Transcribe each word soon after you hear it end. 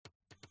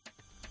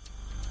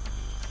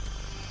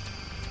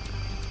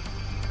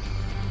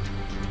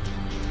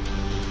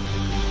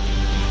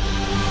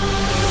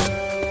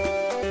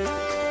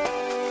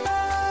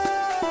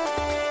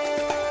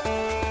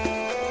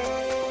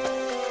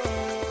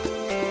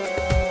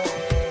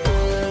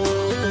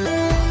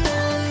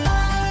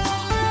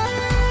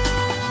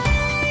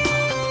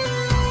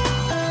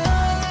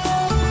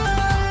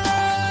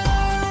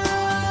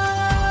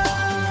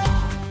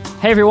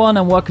Hey everyone,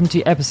 and welcome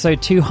to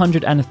episode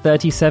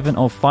 237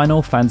 of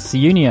Final Fantasy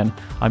Union.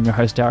 I'm your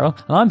host Daryl,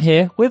 and I'm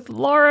here with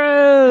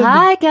Lauren.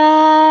 Hi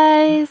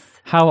guys.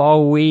 How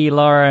are we,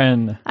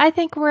 Lauren? I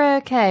think we're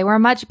okay. We're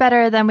much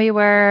better than we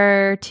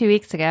were 2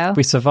 weeks ago.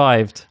 We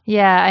survived.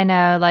 Yeah, I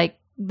know. Like,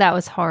 that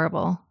was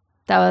horrible.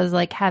 That was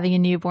like having a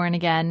newborn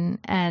again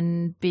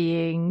and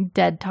being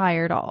dead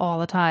tired all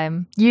the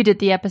time. You did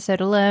the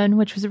episode alone,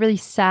 which was really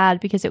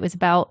sad because it was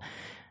about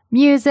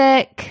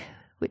music,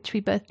 which we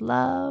both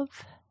love.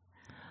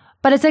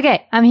 But it's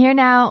okay. I'm here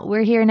now.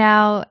 We're here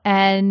now,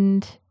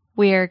 and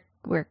we're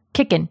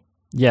kicking.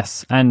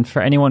 Yes, and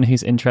for anyone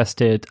who's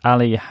interested,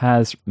 Ali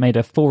has made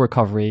a full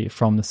recovery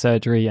from the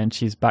surgery, and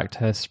she's back to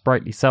her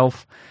sprightly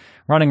self,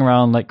 running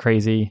around like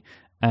crazy,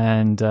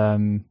 and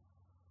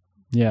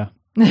yeah.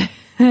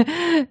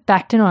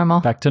 Back to normal.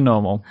 Back to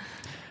normal.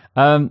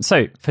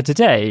 So for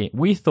today,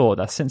 we thought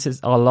that since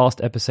it's our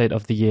last episode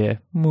of the year,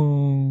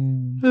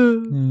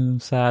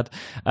 sad,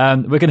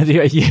 we're going to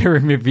do a year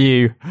in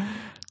review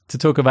to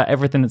talk about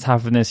everything that's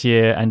happened this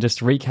year and just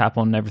recap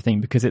on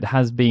everything, because it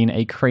has been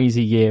a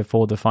crazy year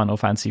for the Final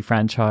Fantasy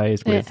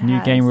franchise with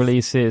new game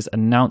releases,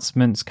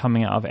 announcements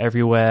coming out of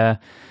everywhere.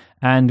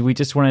 And we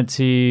just wanted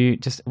to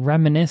just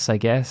reminisce, I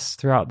guess,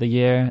 throughout the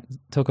year,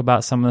 talk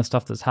about some of the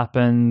stuff that's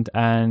happened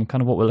and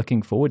kind of what we're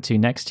looking forward to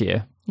next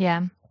year.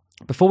 Yeah.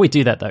 Before we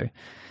do that, though,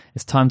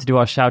 it's time to do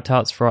our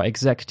shout-outs for our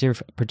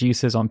executive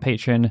producers on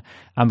Patreon.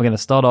 And we're going to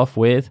start off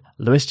with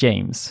Lewis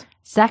James,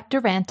 Zach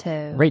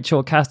Duranto,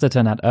 Rachel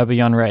Casterton at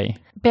Urbion Ray,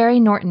 Barry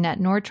Norton at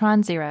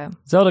Nordtron Zero,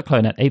 Zelda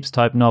Clone at Apes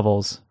Type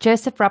Novels,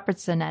 Joseph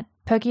Robertson at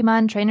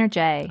Pokemon Trainer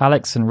J,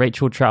 Alex and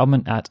Rachel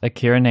Troutman at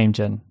Akira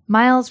Namegen,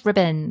 Miles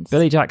Ribbons,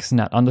 Billy Jackson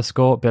at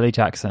 _Billy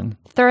Jackson,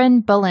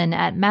 Thurin Bullen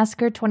at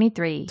Massacre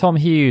 23, Tom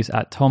Hughes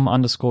at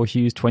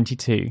Tom_Hughes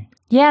 22,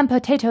 Yam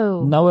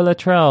Potato, Noah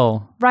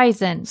Luttrell,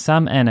 Ryzen,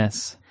 Sam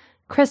Ennis,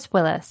 Chris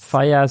Willis,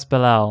 Fayaz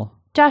Bilal,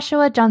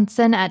 Joshua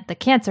Johnson at The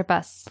Cancer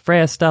Bus,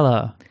 Freya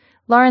Stella,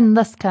 Lauren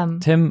Luscombe,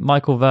 Tim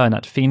Michael Verne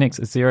at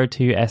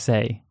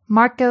Phoenix02SA,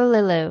 Marco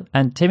Lillo,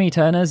 and Timmy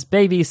Turner's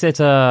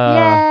Babysitter.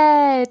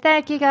 Yay!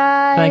 Thank you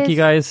guys. Thank you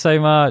guys so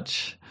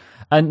much.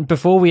 And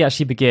before we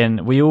actually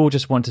begin, we all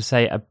just want to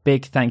say a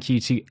big thank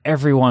you to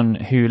everyone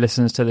who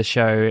listens to the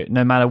show,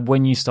 no matter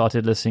when you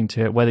started listening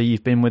to it, whether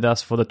you've been with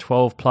us for the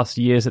 12 plus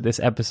years at this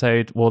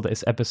episode, or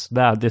this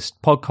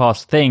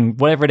podcast thing,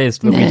 whatever it is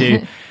that we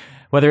do,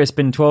 whether it's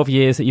been 12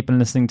 years that you've been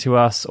listening to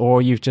us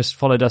or you've just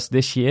followed us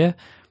this year.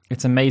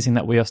 It's amazing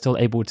that we are still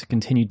able to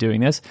continue doing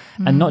this.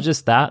 And not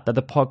just that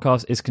the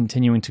podcast is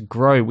continuing to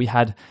grow. We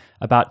had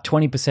about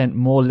 20%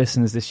 more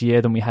listeners this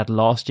year than we had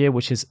last year,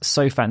 which is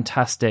so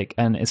fantastic.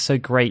 And it's so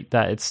great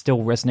that it's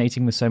still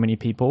resonating with so many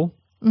people.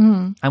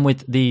 And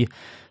with the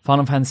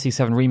Final Fantasy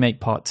VII Remake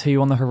Part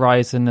 2 on the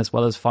horizon, as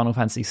well as Final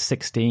Fantasy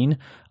 16,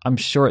 I'm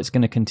sure it's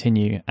going to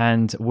continue.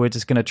 And we're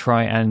just going to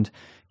try and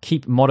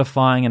keep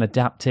modifying and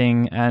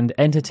adapting and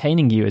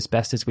entertaining you as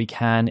best as we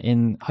can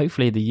in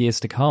hopefully the years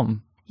to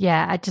come.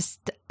 Yeah,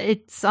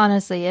 it's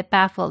honestly, it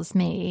baffles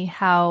me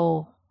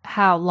how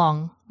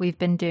long we've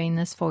been doing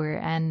this for,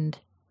 and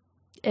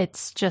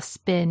it's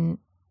just been,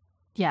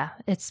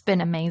 it's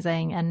been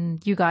amazing,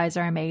 and you guys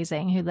are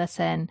amazing who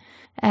listen,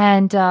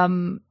 and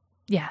that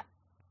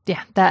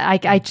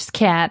I just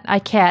can't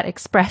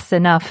express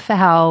enough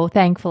how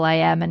thankful I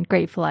am and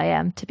grateful I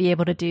am to be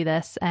able to do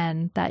this,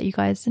 and that you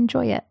guys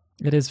enjoy it.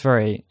 It is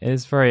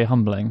very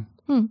humbling.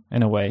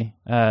 In a way,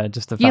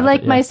 just the fact you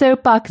like that, my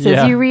soapboxes.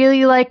 Yeah. You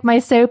really like my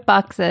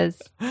soapboxes.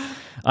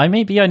 I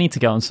need to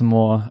get on some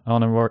more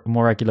on a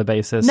more regular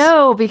basis.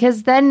 No,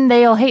 because then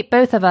they'll hate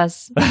both of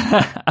us.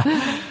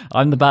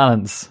 I'm the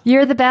balance.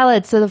 You're the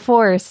balance of the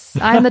force.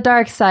 I'm the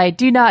dark side.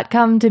 Do not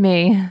come to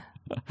me.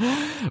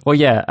 Well,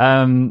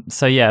 yeah.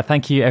 So yeah,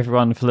 thank you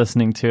everyone for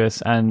listening to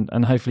us,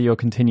 and hopefully you'll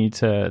continue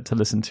to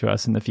listen to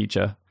us in the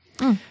future.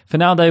 For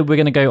now, though, we're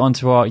going to go on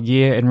to our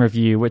year in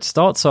review, which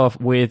starts off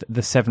with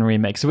the 7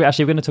 Remake. So we're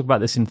going to talk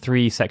about this in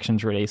 3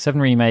 sections, really. 7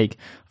 Remake,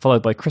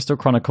 followed by Crystal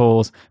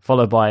Chronicles,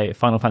 followed by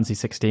Final Fantasy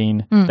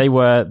 16. They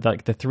were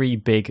like the 3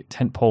 big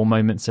tentpole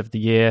moments of the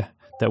year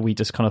that we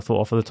just kind of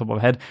thought off the top of our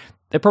head.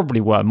 There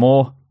probably were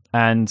more,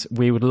 and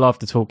we would love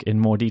to talk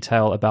in more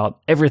detail about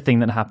everything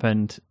that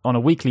happened on a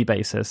weekly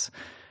basis,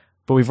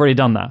 but we've already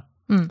done that.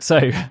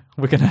 So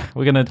we're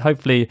gonna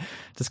hopefully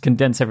just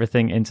condense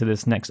everything into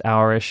this next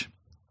hour-ish.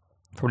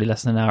 Probably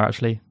less than an hour,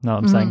 actually, now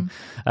I'm saying.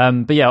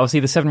 But yeah, obviously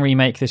the 7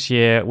 Remake this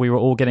year, we were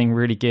all getting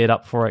really geared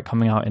up for it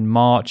coming out in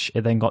March.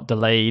 It then got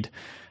delayed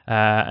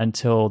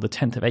until the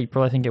 10th of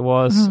April, I think it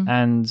was.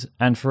 And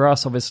for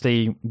us,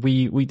 obviously,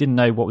 we didn't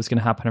know what was going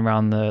to happen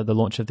around the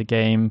launch of the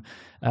game.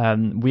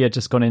 We had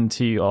just gone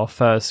into our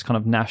first kind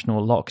of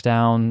national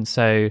lockdown.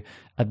 So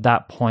at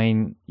that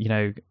point,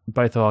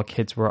 both of our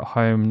kids were at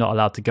home, not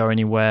allowed to go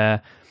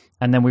anywhere.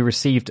 And then we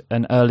received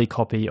an early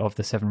copy of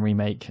the 7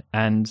 Remake.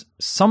 And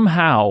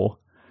somehow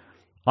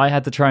I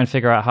had to try and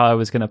figure out how I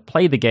was going to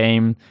play the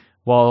game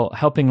while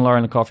helping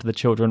Lauren look after the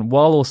children,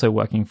 while also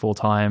working full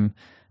time,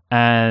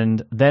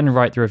 and then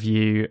write the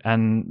review,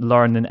 and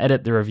Lauren then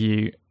edit the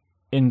review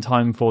in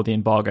time for the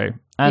embargo.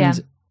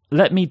 And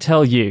let me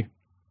tell you,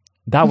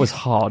 that was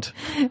hard.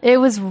 It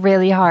was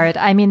really hard.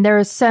 I mean, there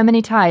were so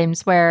many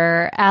times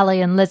where Allie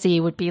and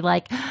Lizzie would be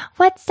like,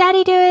 "What's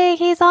Daddy doing?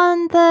 He's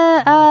on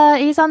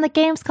the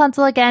games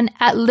console again."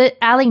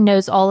 Allie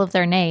knows all of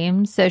their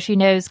names, so she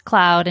knows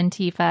Cloud and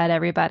Tifa and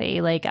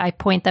everybody. Like, I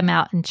point them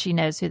out, and she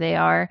knows who they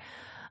are.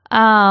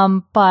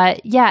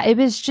 But yeah, it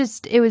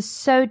was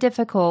so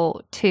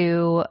difficult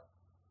to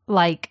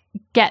like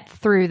get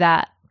through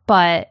that.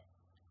 But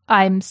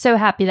I'm so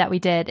happy that we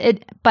did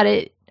it. But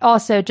it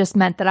also just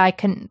meant that I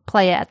couldn't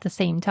play it at the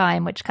same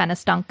time, which kind of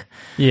stunk.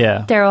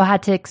 Yeah. Daryl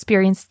had to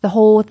experience the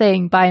whole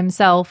thing by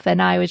himself,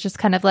 and I was just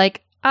kind of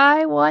like,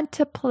 I want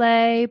to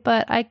play,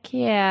 but I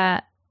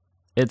can't.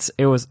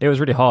 It was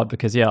really hard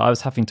because, I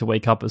was having to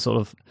wake up at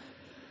sort of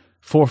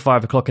 4 or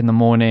 5 o'clock in the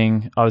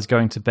morning. I was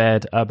going to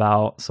bed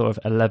about sort of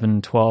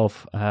 11,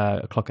 12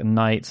 o'clock at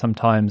night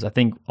sometimes. I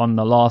think on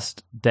the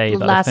last day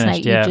that I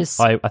finished,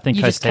 I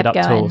think I stayed up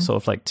till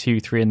sort of like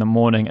 2, 3 in the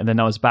morning, and then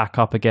I was back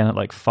up again at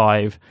like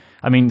 5.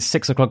 I mean,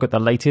 6 o'clock at the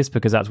latest,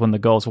 because that's when the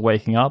girls were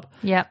waking up.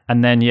 Yeah.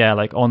 And then,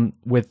 like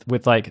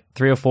with like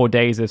 3 or 4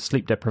 days of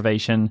sleep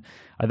deprivation,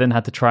 I then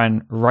had to try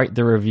and write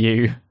the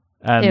review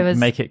and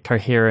make it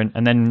coherent.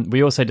 And then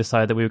we also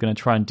decided that we were going to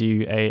try and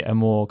do a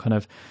more kind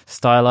of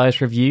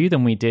stylized review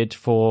than we did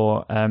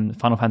for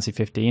Final Fantasy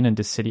 15 and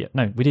Dissidia.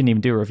 No, we didn't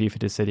even do a review for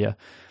Dissidia.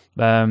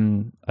 I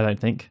don't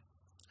think.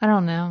 I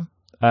don't know.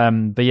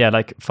 But yeah,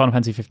 like Final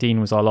Fantasy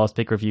 15 was our last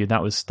big review. And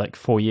that was like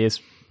 4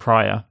 years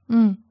prior.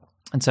 Mm.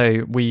 And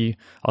so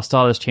our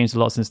style has changed a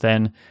lot since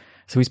then.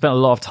 So we spent a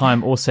lot of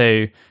time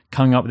also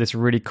coming up with this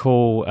really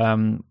cool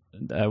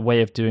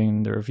way of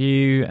doing the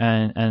review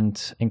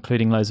and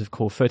including loads of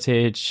cool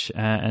footage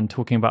and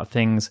talking about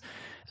things.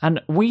 And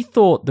we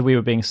thought that we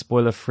were being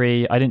spoiler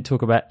free. I didn't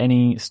talk about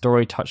any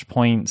story touch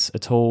points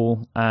at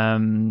all.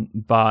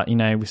 But,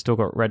 we still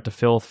got read to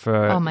filth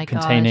for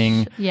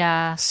containing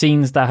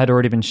scenes that had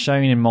already been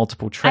shown in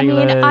multiple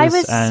trailers. I mean, I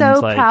was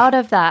so proud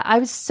of that. I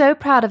was so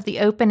proud of the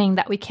opening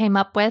that we came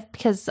up with,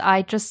 because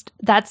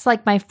that's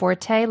like my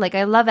forte. Like,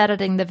 I love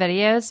editing the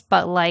videos,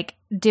 but like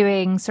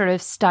doing sort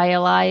of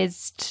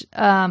stylized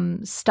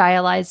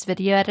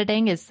video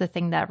editing is the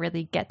thing that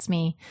really gets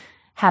me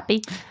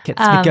happy. Gets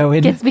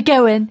me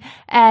going.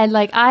 And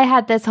like, I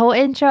had this whole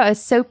intro, I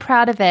was so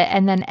proud of it,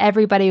 and then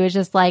everybody was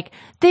just like,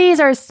 these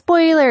are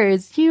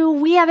spoilers,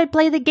 we haven't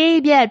played the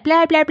game yet,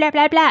 blah blah blah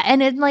blah blah. And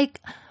then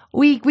like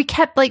we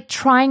kept like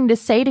trying to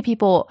say to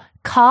people,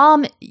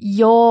 calm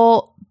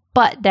your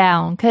butt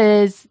down,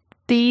 because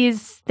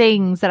these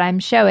things that I'm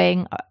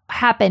showing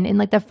happen in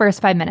like the first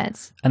 5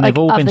 minutes. And they've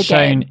all been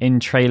shown in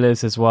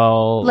trailers as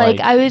well. Like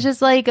I was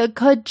just like,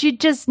 could you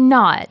just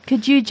not?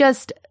 Could you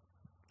just...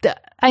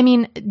 I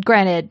mean,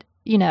 granted,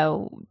 we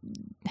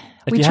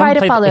try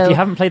to follow... If you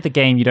haven't played the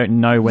game, you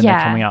don't know when they're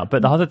coming out.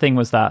 But the other thing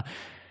was that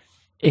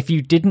if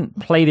you didn't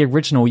play the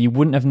original, you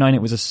wouldn't have known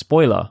it was a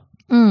spoiler.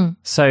 Mm.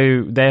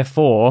 So,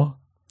 therefore...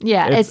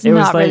 Yeah, it's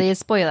not really a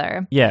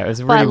spoiler. Yeah, it was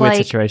a really weird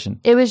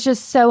situation. It was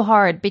just so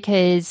hard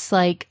because,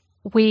 like,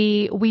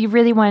 we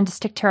really wanted to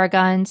stick to our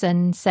guns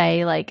and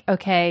say, like,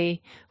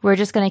 okay, we're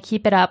just going to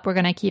keep it up. We're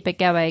going to keep it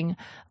going.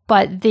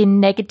 But the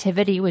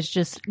negativity was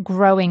just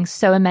growing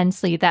so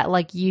immensely that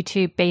like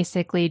YouTube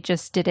basically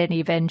just didn't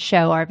even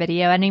show our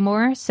video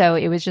anymore. So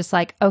it was just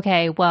like,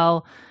 okay,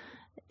 well,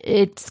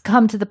 it's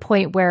come to the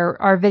point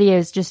where our video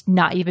is just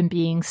not even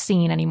being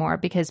seen anymore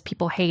because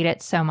people hate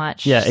it so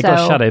much. Yeah, it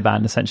got shadow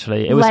banned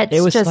essentially. It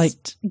was just like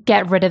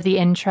get rid of the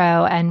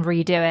intro and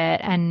redo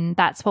it, and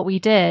that's what we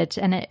did.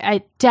 And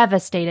it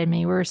devastated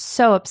me. We were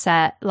so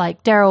upset.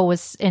 Like Daryl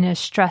was in a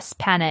stress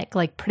panic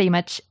like pretty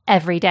much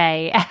every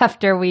day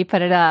after we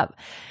put it up,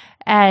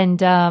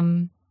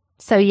 and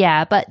so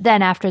yeah, but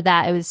then after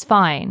that it was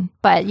fine.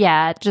 But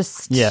yeah, it was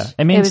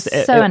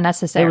so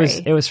unnecessary.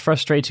 It was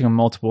frustrating on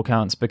multiple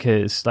counts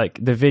because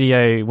like the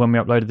video, when we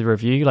uploaded the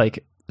review,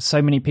 like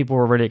so many people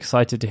were really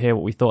excited to hear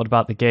what we thought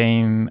about the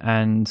game,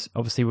 and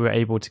obviously we were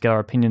able to get our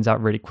opinions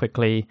out really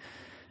quickly.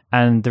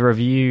 And the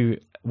review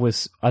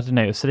was, I don't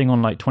know, it was sitting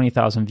on like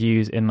 20,000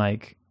 views in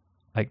like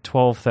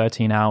 12,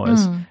 13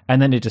 hours.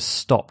 And then it just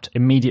stopped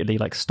immediately,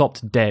 like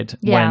stopped dead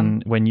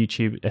when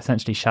YouTube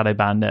essentially shadow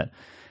banned it.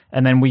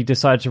 And then we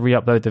decided to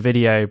re-upload the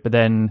video, but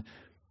then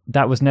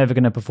that was never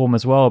going to perform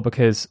as well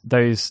because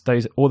those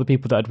all the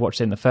people that had watched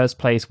it in the first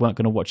place weren't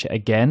going to watch it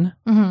again.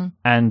 Mm-hmm.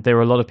 And there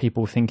were a lot of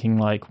people thinking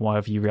like, why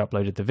have you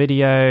re-uploaded the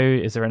video?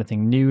 Is there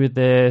anything new with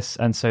this?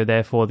 And so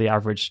therefore the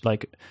average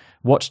like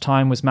watch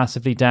time was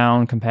massively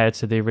down compared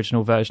to the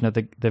original version of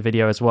the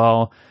video as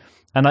well.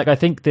 And like I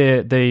think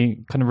the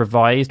kind of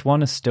revised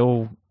one has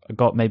still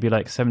got maybe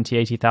like 70,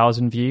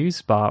 80,000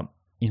 views, but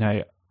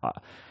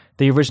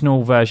the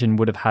original version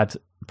would have had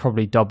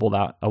probably double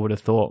that, I would have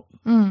thought.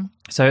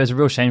 So it was a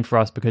real shame for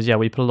us because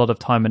we put a lot of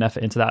time and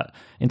effort into that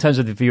in terms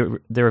of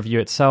the review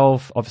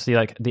itself, obviously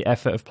like the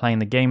effort of playing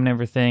the game and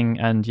everything,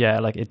 and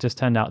like it just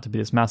turned out to be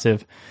this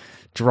massive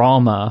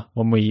drama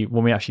when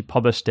we actually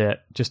published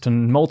it, just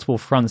on multiple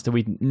fronts that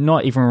we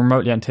not even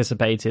remotely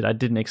anticipated. I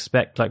didn't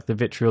expect like the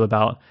vitriol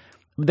about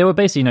there were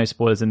basically no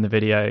spoilers in the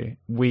video.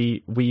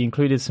 We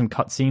included some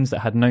cutscenes that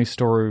had no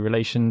story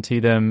relation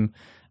to them,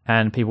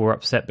 and people were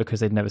upset because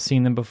they'd never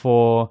seen them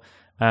before.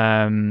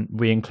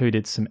 We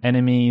included some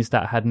enemies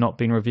that had not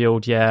been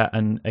revealed yet,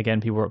 and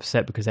again, people were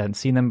upset because they hadn't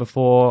seen them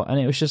before. And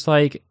it was just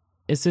like,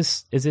 is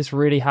this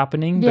really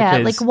happening? Yeah,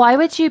 Because, like why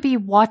would you be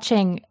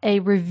watching a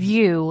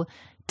review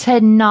to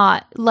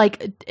not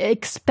like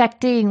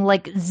expecting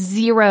like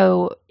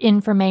zero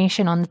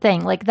information on the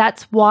thing? Like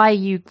that's why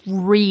you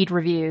read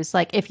reviews.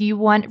 Like if you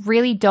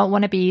really don't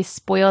want to be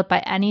spoiled by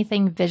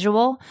anything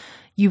visual,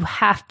 you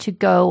have to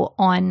go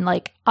on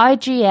like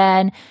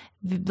IGN,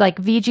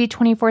 like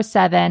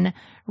VG247,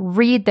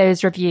 read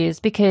those reviews,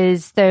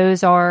 because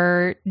those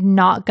are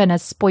not going to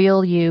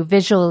spoil you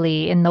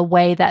visually in the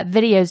way that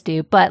videos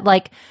do. But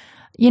like,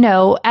 you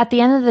know, at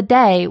the end of the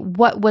day,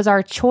 what was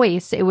our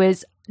choice? It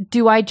was,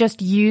 do I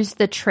just use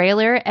the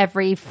trailer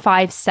every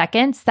 5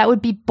 seconds? That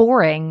would be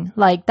boring.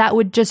 Like that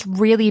would just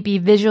really be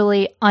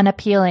visually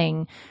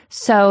unappealing.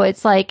 So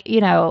it's like,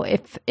 you know,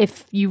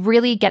 if you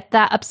really get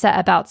that upset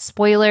about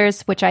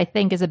spoilers, which I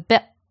think is a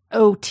bit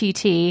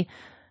OTT,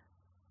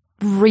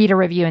 read a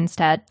review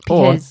instead.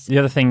 Because or the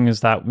other thing is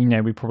that, you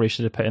know, we probably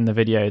should have put in the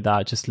video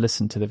that just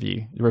listen to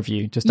the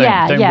review. Just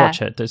don't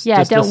watch it. Just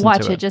don't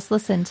watch it. Just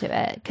listen to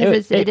it.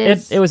 Because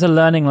it was a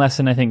learning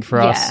lesson, I think,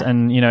 for us.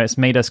 And, you know, it's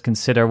made us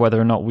consider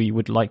whether or not we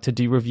would like to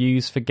do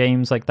reviews for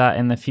games like that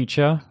in the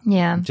future.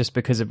 Yeah. Just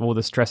because of all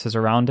the stresses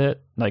around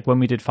it. Like when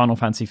we did Final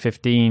Fantasy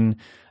 15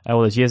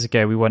 all those years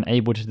ago, we weren't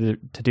able to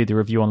do the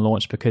review on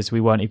launch because we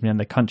weren't even in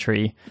the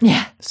country.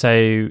 Yeah. So,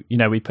 you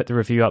know, we put the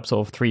review up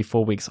sort of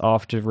 3-4 weeks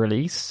after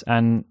release,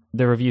 and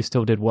the review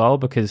still did well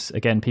because,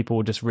 again,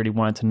 people just really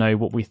wanted to know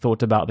what we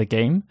thought about the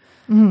game.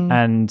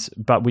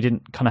 But we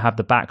didn't kind of have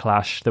the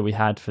backlash that we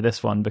had for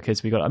this one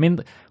because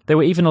there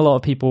were even a lot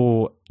of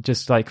people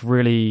just like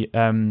really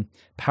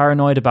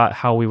paranoid about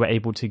how we were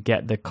able to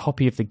get the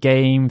copy of the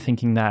game,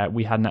 thinking that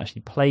we hadn't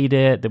actually played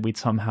it, that we'd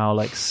somehow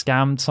like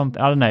scammed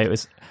something. I don't know.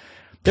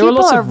 There People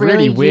were lots are of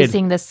really weird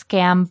using the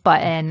scam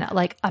button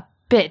like a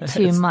bit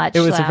too much.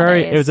 It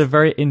was a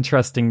very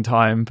interesting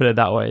time, put it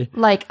that way.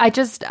 Like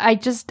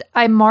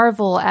I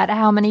marvel at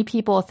how many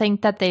people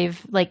think that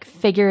they've like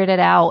figured it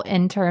out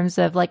in terms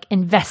of like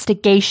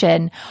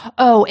investigation.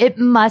 Oh, it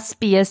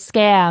must be a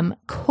scam.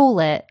 Cool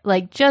it.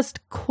 Like just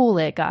cool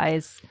it,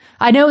 guys.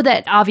 I know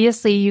that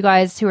obviously you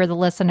guys who are the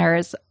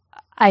listeners,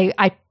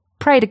 I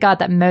pray to God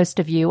that most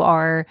of you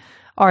are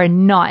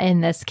not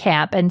in this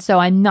camp. And so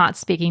I'm not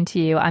speaking to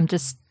you. I'm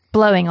just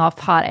blowing off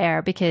hot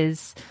air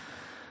because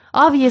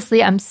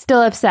obviously I'm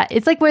still upset.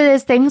 It's like one of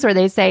those things where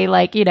they say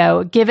like, you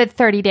know, give it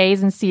 30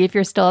 days and see if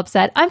you're still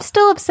upset. I'm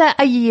still upset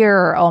a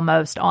year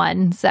almost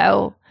on.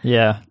 So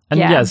yeah.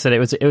 And so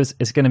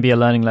it's going to be a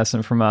learning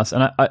lesson from us.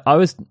 And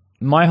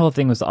my whole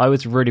thing was that I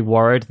was really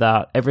worried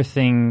that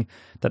everything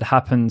that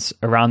happens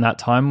around that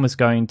time was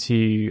going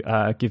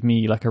to give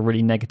me like a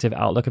really negative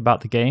outlook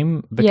about the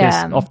game,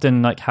 because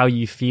often like how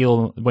you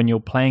feel when you're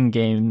playing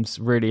games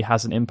really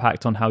has an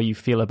impact on how you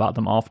feel about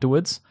them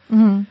afterwards.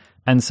 Mm-hmm.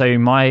 And so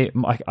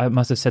I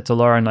must have said to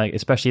Lauren, like,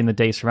 especially in the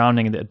days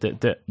surrounding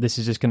that this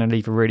is just going to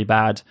leave a really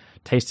bad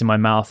taste in my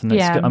mouth, and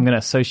I'm going to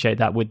associate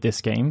that with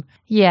this game.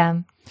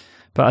 Yeah.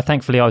 But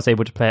thankfully I was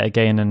able to play it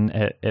again,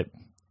 and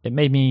it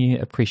made me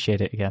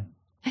appreciate it again.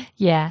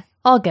 Yeah,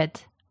 all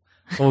good.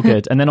 All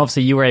good. And then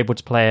obviously you were able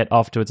to play it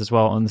afterwards as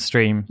well on the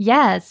stream.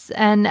 Yes,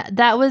 and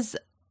that was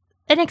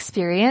an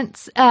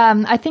experience.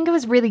 I think it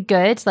was really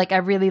good. Like I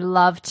really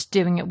loved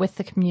doing it with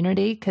the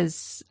community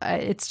because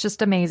it's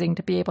just amazing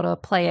to be able to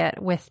play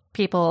it with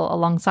people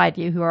alongside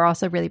you who are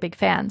also really big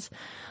fans.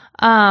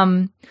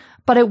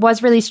 But it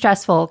was really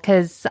stressful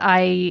because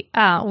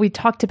we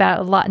talked about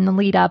it a lot in the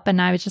lead up,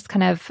 and I was just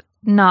kind of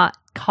not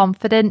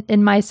confident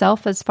in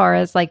myself as far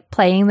as like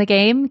playing the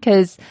game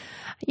because,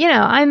 you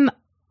know,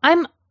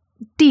 I'm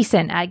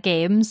decent at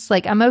games.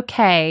 Like I'm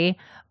okay,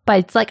 but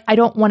it's like I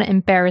don't want to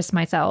embarrass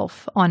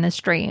myself on a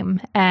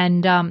stream.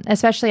 And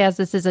especially as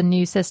this is a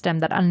new system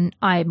that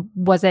I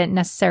wasn't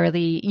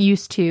necessarily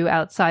used to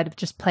outside of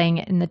just playing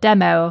it in the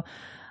demo,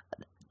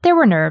 there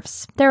were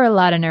nerves. There were a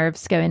lot of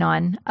nerves going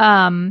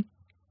on.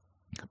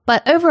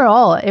 But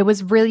overall, it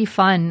was really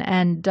fun,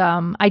 and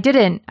I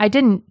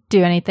didn't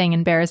do anything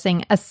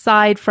embarrassing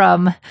aside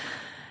from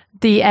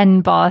the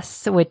end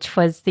boss, which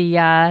was the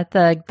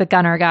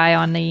gunner guy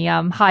on the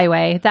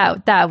highway.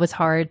 That was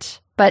hard.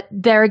 But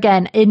there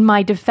again, in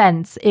my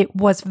defense, it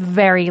was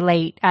very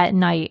late at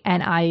night,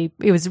 and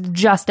it was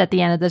just at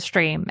the end of the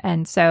stream,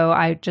 and so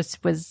I just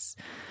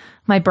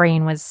my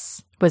brain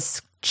was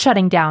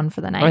shutting down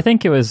for the night. I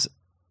think it was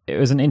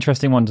an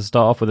interesting one to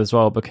start off with as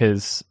well,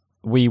 because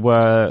we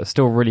were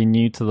still really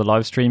new to the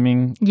live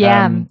streaming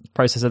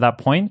process at that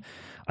point.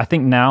 I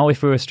think now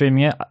if we were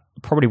streaming it, I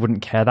probably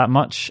wouldn't care that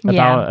much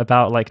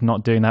about like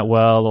not doing that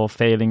well or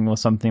failing or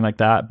something like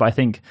that. But I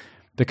think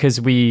because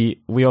we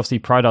obviously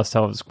pride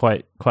ourselves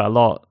quite a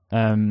lot,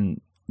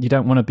 you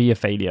don't want to be a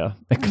failure.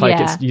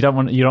 You don't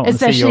want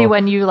especially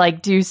when you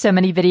like do so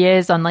many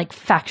videos on like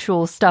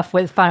factual stuff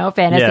with Final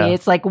Fantasy.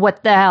 It's like,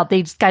 what the hell?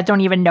 These guys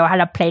don't even know how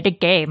to play the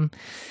game.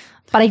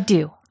 But I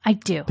do.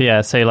 But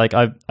yeah, so like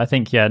I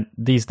think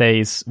these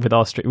days with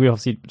our we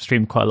obviously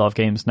stream quite a lot of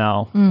games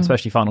now,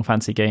 especially Final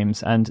Fantasy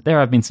games, and there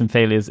have been some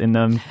failures in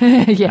them.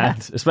 Yeah,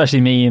 and especially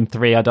me in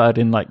 3, I died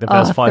in like the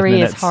first 5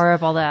 minutes. 3 is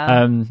horrible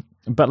though.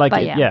 But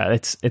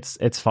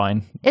it's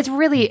fine.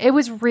 It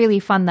was really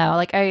fun though.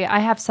 Like I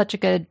have such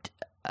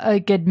a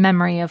good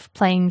memory of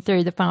playing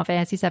through the Final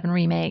Fantasy VII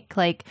Remake.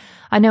 Like,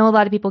 I know a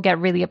lot of people get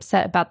really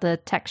upset about the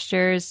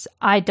textures.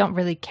 I don't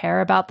really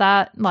care about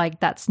that. Like,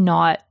 that's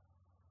not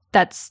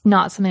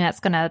something that's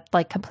gonna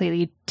like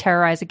completely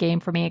terrorize a game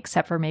for me,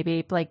 except for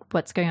maybe like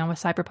what's going on with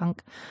Cyberpunk.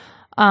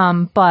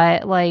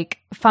 But like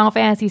Final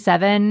Fantasy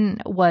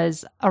VII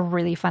was a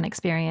really fun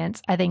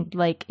experience. I think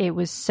like it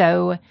was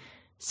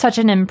such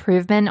an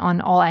improvement on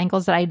all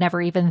angles that I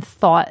never even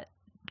thought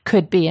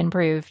could be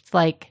improved.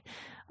 Like,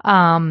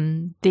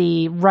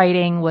 the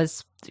writing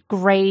was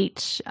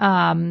great.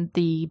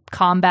 The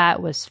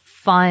combat was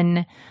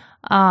fun.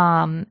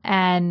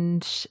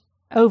 And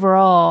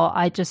overall,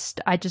 I just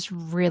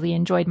really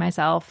enjoyed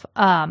myself.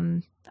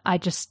 I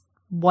just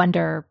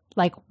wonder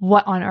like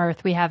what on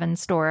earth we have in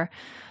store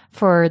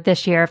for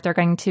this year, if they're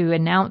going to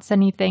announce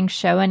anything,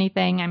 show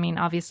anything. I mean,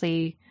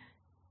 obviously,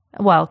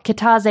 well,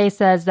 Kitase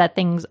says that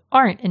things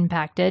aren't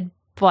impacted,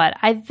 but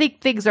I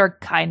think things are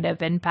kind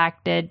of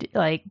impacted.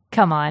 Like,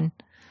 come on.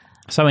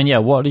 So, I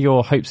mean, what are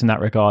your hopes in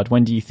that regard?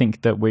 When do you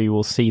think that we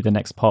will see the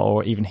next part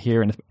or even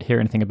hear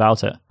anything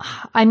about it?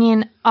 I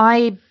mean,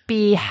 I'd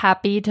be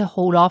happy to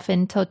hold off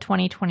until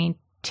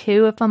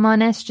 2022, if I'm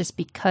honest, just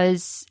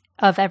because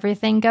of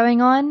everything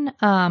going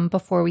on,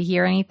 before we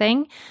hear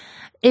anything.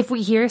 If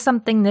we hear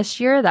something this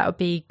year, that would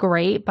be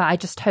great, but I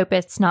just hope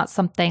it's not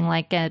something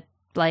like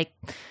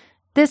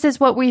this is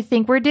what we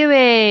think we're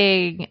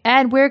doing,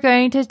 and we're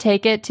going to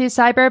take it to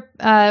Cyber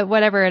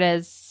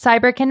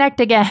Connect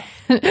again.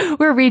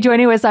 We're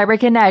rejoining with Cyber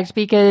Connect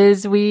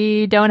because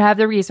we don't have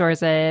the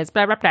resources,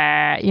 blah, blah,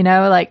 blah. You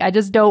know, like, I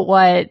don't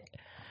want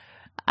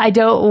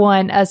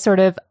a sort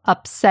of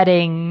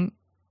upsetting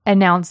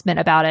announcement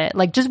about it.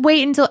 Like, just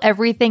wait until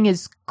everything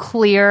is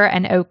clear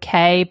and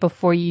okay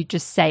before you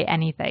just say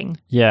anything.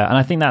 Yeah, and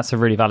I think that's a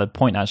really valid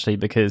point, actually,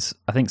 because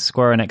I think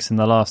Square Enix in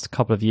the last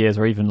couple of years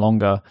or even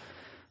longer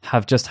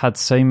have just had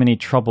so many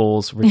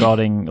troubles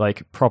regarding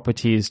like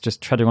properties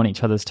just treading on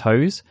each other's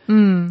toes.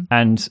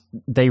 And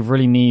they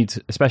really need,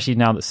 especially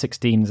now that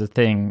 16 is a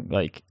thing,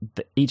 like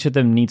each of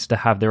them needs to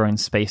have their own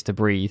space to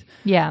breathe.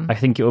 Yeah. I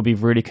think it will be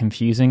really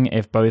confusing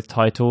if both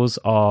titles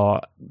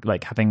are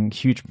like having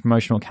huge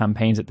promotional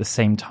campaigns at the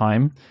same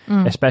time,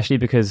 especially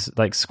because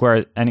like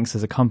Square Enix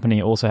as a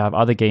company also have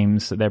other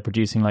games that they're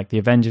producing, like the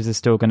Avengers is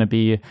still going to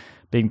be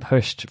being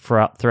pushed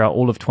throughout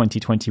all of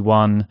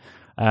 2021.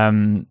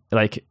 And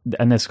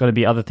there's going to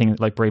be other things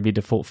like Bravely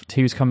Default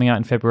 2 is coming out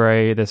in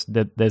February. There's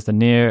the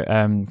Nier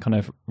kind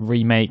of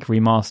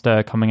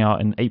remaster coming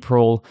out in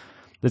April.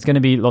 There's going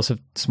to be lots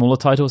of smaller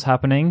titles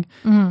happening,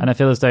 and I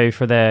feel as though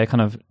for their kind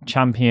of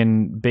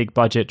champion big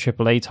budget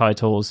AAA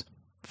titles,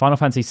 Final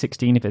Fantasy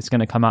 16, if it's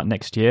going to come out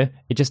next year,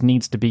 it just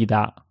needs to be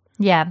that.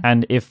 Yeah.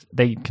 And if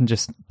they can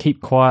just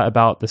keep quiet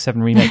about the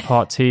 7 Remake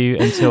Part 2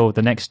 until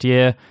the next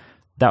year,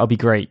 that would be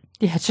great.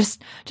 Yeah,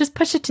 just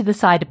push it to the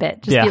side a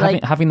bit. Just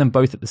having them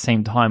both at the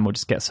same time will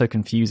just get so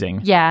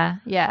confusing. Yeah.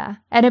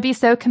 And it'd be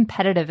so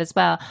competitive as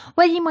well.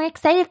 What are you more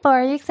excited for?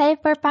 Are you excited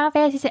for Final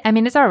Fantasy? I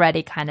mean, it's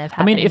already kind of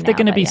happening. I mean, if they're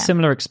going to be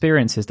similar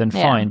experiences, then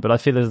fine. But I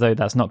feel as though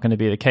that's not going to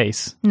be the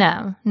case.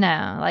 No.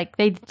 Like,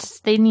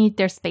 they need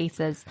their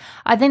spaces.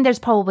 I think there's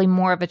probably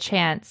more of a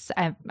chance.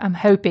 I'm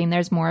hoping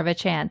there's more of a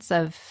chance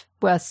of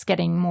us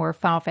getting more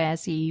Final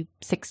Fantasy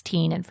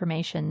 16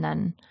 information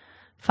than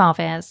Final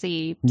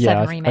Fantasy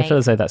 7 Remake. I feel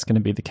as though that's going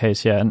to be the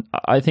case, and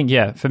I think,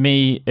 for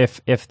me,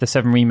 if the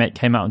 7 Remake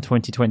came out in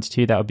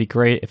 2022, that would be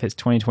great. If it's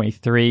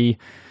 2023,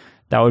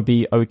 that would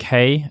be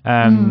okay.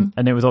 And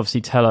it would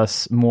obviously tell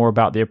us more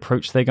about the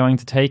approach they're going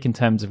to take in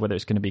terms of whether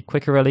it's going to be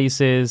quicker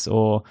releases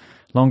or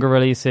longer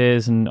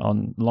releases and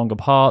on longer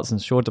parts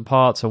and shorter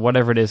parts or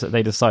whatever it is that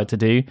they decide to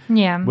do.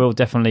 Yeah. We'll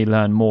definitely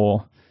learn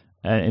more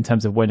in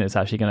terms of when it's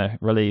actually going to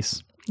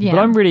release. Yeah.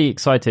 But I'm really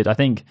excited. I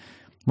think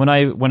when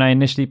I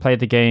initially played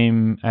the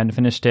game and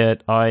finished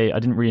it, I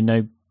didn't really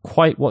know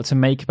quite what to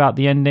make about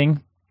the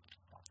ending.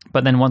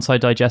 But then once I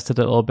digested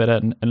it a little bit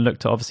and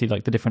looked at obviously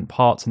like the different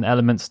parts and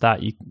elements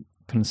that you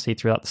can see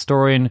throughout the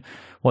story and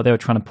what they were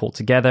trying to pull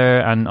together,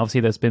 and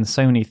obviously there's been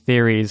so many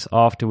theories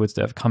afterwards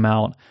that have come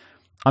out,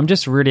 I'm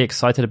just really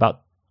excited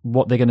about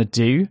what they're going to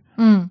do.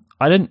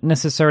 I don't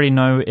necessarily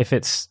know if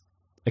it's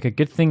like a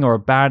good thing or a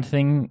bad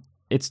thing.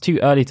 It's too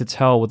early to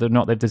tell whether or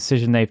not the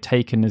decision they've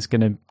taken is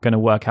going to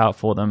work out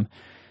for them.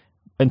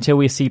 Until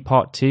we see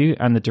part 2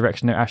 and the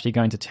direction they're actually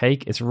going to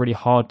take, it's really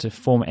hard to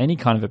form any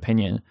kind of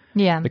opinion.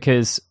 Yeah.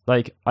 Because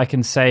like I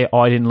can say,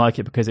 I didn't like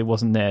it because it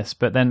wasn't this,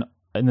 but then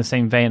in the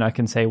same vein, I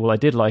can say, well, I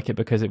did like it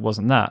because it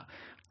wasn't that.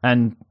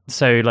 And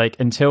so like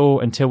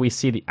until we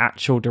see the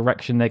actual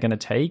direction they're going to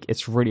take,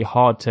 it's really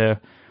hard to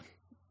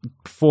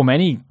form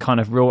any kind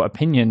of real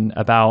opinion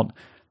about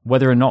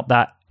whether or not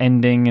that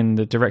ending and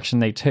the direction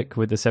they took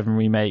with the 7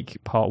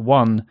 Remake Part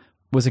 1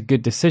 was a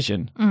good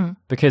decision,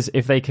 because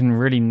if they can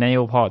really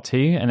nail part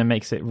 2 and it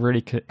makes it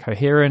really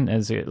coherent,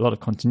 there's a lot of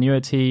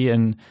continuity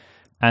and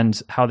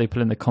how they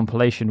put in the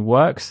compilation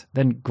works,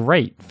 then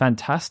great,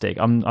 fantastic.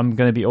 I'm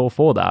going to be all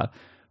for that.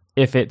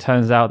 If it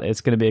turns out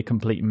it's going to be a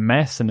complete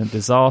mess and a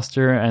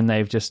disaster and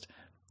they've just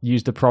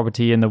used the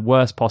property in the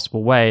worst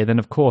possible way, then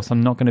of course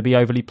I'm not going to be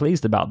overly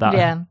pleased about that.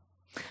 Yeah.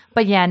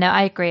 But yeah, no,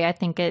 I agree. I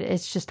think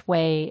it's just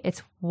way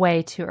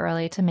too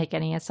early to make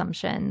any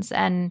assumptions.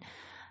 And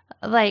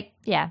like,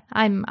 yeah,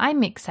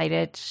 I'm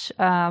excited.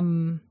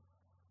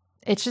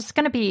 It's just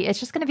gonna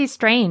be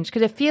strange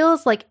because it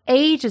feels like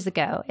ages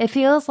ago. It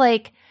feels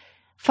like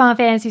Final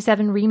Fantasy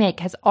VII Remake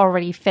has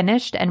already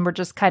finished and we're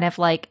just kind of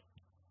like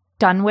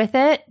done with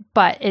it,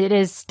 but it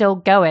is still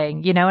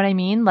going. You know what I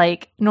mean?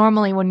 Like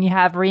normally when you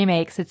have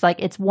remakes, it's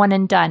like it's one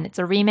and done. It's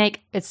a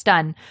remake, it's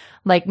done.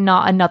 Like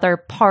not another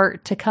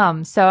part to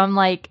come. So I'm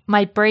like,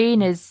 my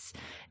brain is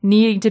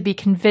needing to be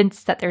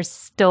convinced that there's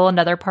still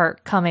another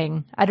part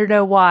coming. I don't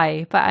know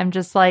why, but I'm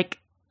just like,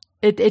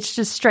 it's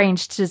just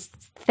strange to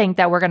think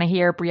that we're going to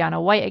hear Brianna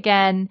White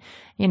again.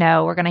 You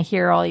know, we're going to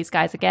hear all these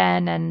guys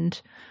again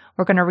and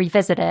we're going to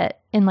revisit it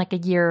in like a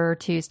year or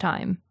two's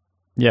time.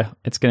 Yeah,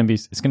 it's going to be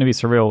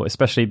surreal,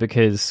 especially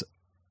because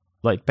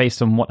like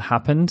based on what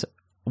happened,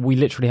 we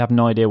literally have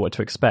no idea what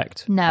to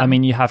expect. No. I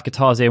mean, you have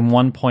Kitase in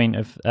one point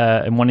of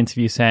in one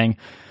interview saying,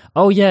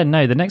 "Oh yeah,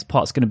 no, the next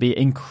part's going to be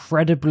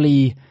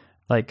incredibly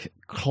like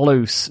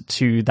close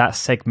to that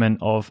segment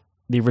of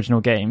the original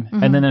game."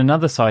 And then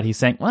another side he's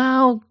saying,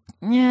 "Well,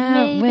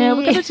 yeah, we're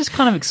going to just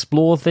kind of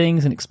explore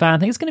things and expand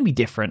things. It's going to be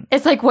different."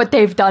 It's like what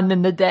they've done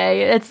in the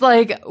day. It's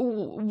like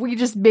we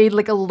just made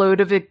like a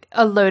load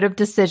of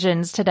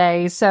decisions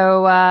today.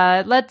 So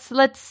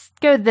let's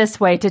go this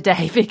way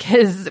today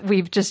because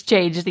we've just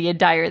changed the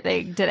entire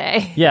thing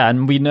today. Yeah,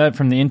 and we know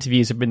from the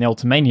interviews in the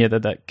Ultimania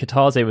that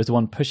Kitase was the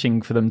one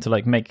pushing for them to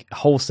like make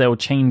wholesale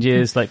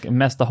changes, like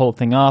mess the whole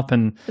thing up,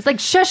 and it's like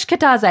shush,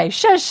 Kitase,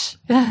 shush.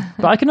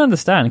 But I can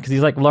understand because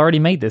he's like, well, I already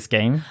made this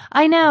game.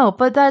 I know,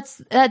 but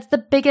that's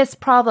the biggest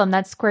problem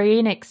that Square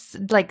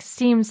Enix like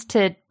seems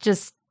to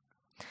just.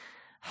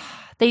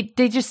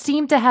 They just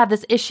seem to have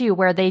this issue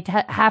where they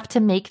have to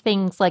make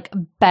things like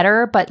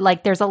better, but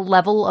like there's a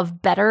level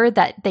of better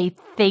that they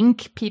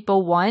think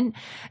people want.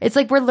 It's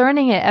like we're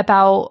learning it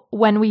about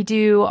when we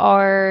do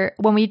our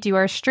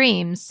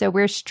streams. So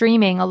we're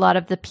streaming a lot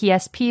of the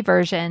PSP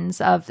versions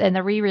and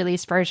the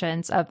re-release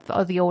versions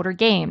of the older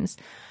games.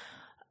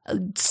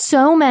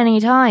 So many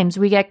times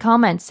we get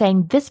comments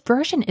saying this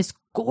version is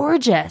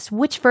gorgeous.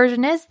 Which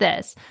version is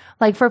this?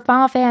 Like for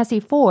Final Fantasy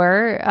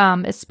IV,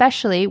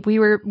 especially,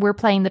 we're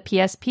playing the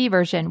PSP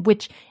version,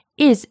 which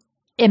is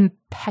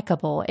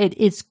impeccable. It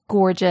is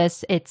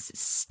gorgeous. It's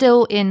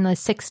still in the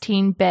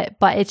 16-bit,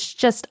 but it's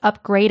just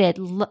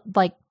upgraded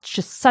like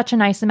just such a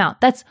nice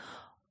amount. That's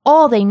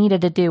all they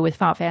needed to do with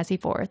Final Fantasy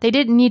IV. They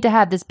didn't need to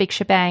have this big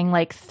shebang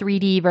like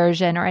 3D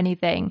version or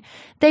anything.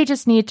 They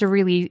just need to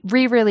really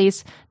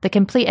re-release the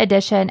complete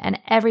edition and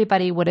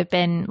everybody would have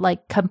been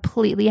like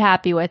completely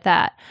happy with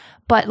that.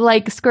 But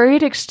like Square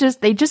Enix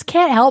they just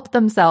can't help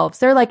themselves.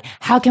 They're like,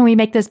 how can we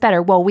make this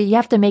better? Well, we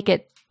have to make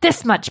it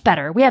this much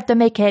better. We have to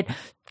make it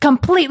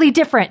completely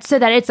different so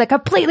that it's a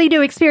completely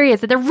new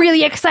experience that they're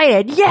really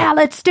excited. Yeah,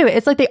 let's do it.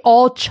 It's like they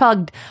all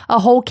chugged a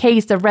whole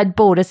case of Red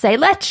Bull to say,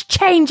 let's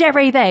change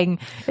everything.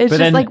 It's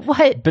like,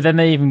 what? But then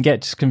they even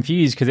get just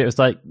confused because it was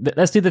like,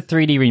 let's do the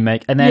 3D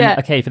remake. And then,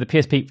 okay, for the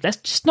PSP, let's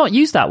just not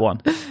use that one.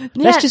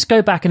 Let's just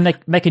go back and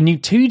make a new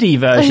 2D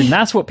version.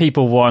 That's what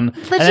people want.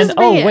 We're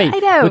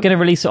going to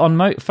release it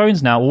on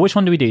phones now. Well, which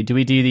one do we do? Do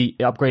we do the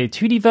upgraded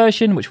 2D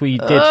version, which we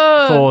did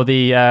for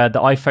the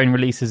iPhone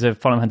releases of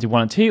Final Fantasy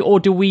 1 and 2? Or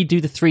do we do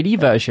the 3D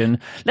version?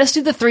 Let's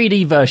do the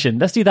 3D version.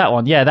 Let's do that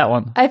one. Yeah, that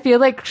one. I feel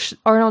like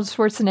Arnold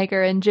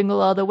Schwarzenegger in Jingle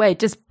All the Way.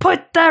 Just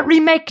put that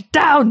remake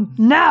down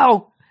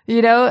now.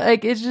 You know,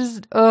 like it's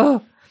just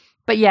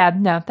But yeah,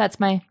 no, that's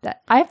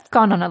I've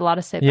gone on a lot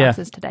of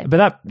soapboxes today. But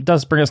that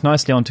does bring us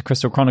nicely onto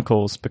Crystal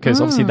Chronicles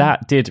because obviously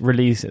that did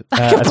release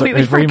as a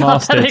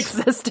remastered. That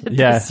existed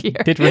this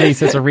year. Did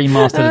release as a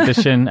remastered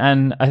edition,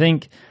 and I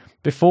think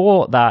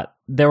before that,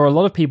 there were a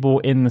lot of people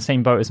in the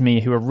same boat as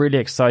me who were really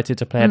excited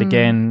to play it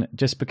again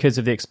just because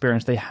of the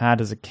experience they had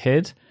as a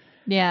kid.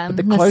 Yeah, but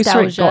the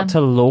closer it got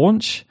to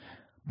launch,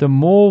 the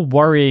more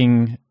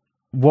worrying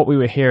what we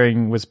were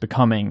hearing was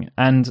becoming.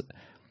 And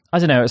I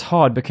don't know, it's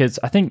hard because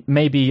I think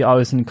maybe I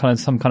was in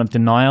some kind of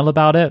denial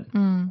about it.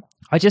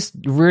 I just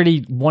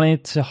really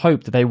wanted to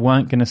hope that they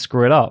weren't going to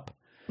screw it up.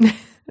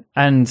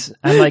 And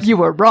like you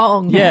were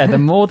wrong. Yeah, the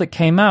more that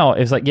came out, it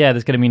was like, yeah,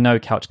 there's going to be no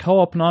couch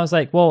co-op, and I was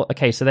like, well,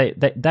 okay, so they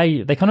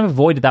kind of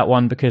avoided that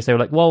one because they were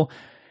like, well,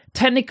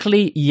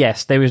 technically,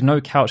 yes, there is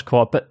no couch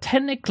co-op, but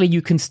technically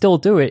you can still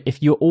do it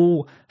if you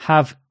all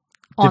have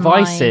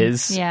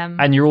devices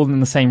and you're all in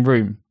the same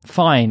room.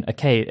 Fine,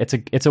 okay, it's a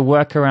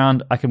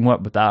workaround. I can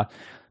work with that.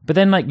 But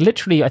then, like,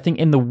 literally, I think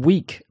in the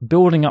week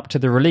building up to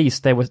the release,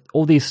 there was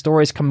all these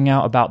stories coming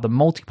out about the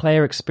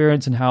multiplayer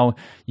experience and how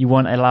you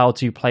weren't allowed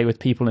to play with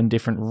people in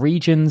different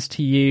regions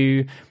to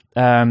you.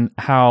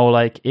 How,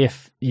 like,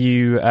 if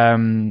you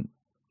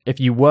if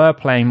you were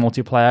playing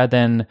multiplayer,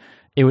 then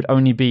it would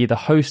only be the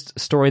host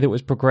story that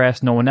was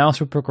progressed. No one else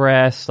would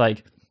progress.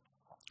 Like,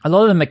 a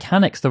lot of the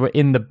mechanics that were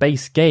in the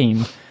base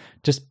game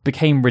just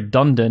became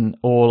redundant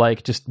or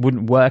like just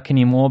wouldn't work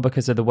anymore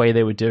because of the way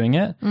they were doing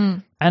it.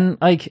 And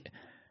like,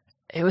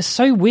 it was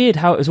so weird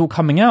how it was all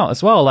coming out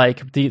as well.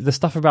 Like the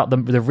stuff about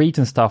the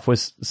region stuff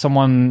was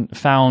someone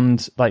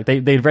found, like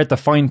they read the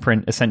fine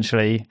print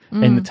essentially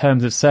in the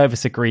terms of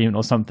service agreement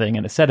or something,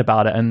 and it said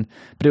about it,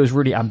 but it was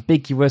really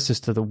ambiguous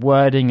as to the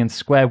wording, and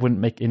Square wouldn't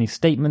make any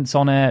statements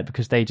on it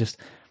because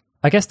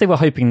I guess they were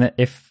hoping that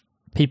if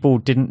people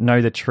didn't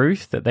know the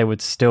truth that they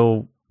would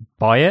still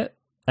buy it.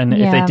 And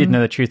if they did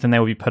know the truth, then they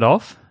would be put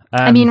off.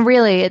 I mean,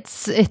 really,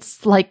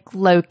 it's like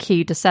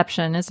low-key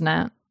deception, isn't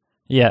it?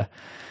 Yeah.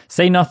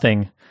 Say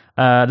nothing.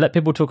 Let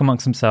people talk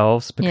amongst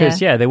themselves. Because,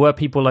 there were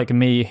people like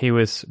me who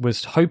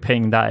was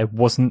hoping that it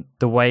wasn't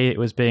the way it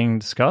was being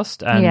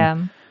discussed.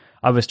 And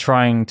I was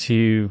trying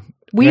to...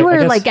 We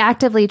were like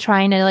actively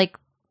trying to like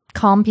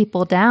calm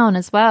people down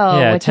as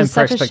well, which is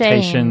such a shame.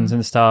 Expectations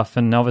and stuff.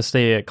 And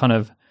obviously it kind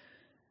of...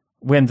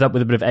 We ended up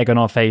with a bit of egg on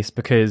our face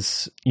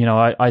because, you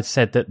know, I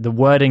said that the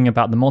wording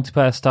about the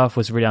multiplayer stuff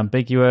was really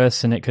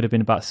ambiguous and it could have been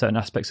about certain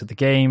aspects of the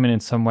game. And in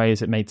some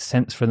ways it made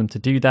sense for them to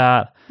do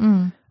that.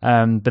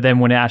 But then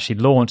when it actually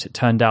launched, it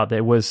turned out that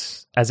it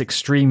was as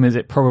extreme as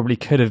it probably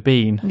could have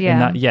been. In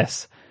that,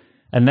 yes,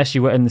 unless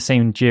you were in the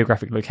same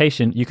geographic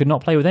location, you could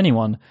not play with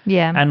anyone.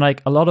 Yeah. And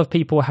like a lot of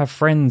people have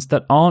friends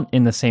that aren't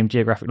in the same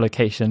geographic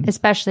location.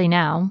 Especially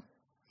now.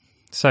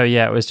 So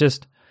yeah, it was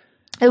just...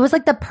 It was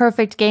like the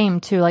perfect game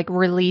to like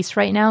release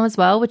right now as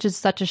well, which is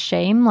such a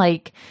shame.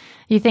 Like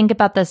you think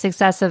about the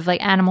success of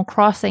like Animal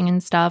Crossing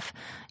and stuff,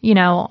 you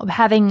know,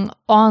 having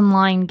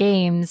online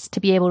games to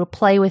be able to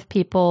play with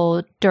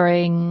people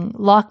during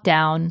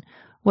lockdown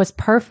was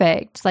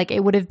perfect. Like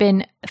it would have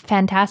been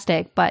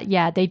fantastic. But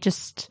yeah,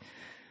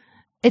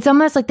 it's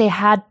almost like they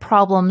had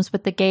problems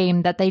with the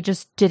game that they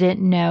just didn't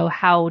know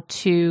how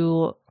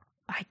to,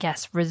 I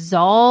guess,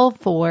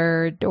 resolve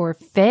or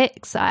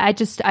fix. I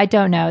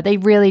don't know. They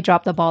really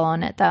dropped the ball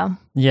on it though.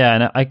 Yeah,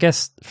 and I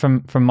guess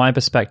from my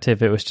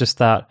perspective, it was just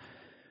that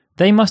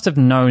they must have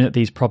known that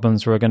these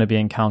problems were going to be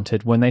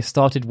encountered when they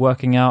started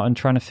working out and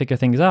trying to figure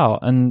things out.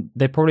 And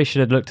they probably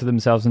should have looked at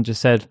themselves and just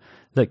said,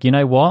 look, you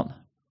know what?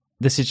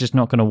 This is just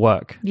not going to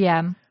work.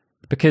 Yeah.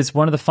 Because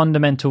one of the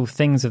fundamental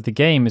things of the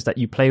game is that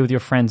you play with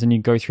your friends and you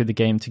go through the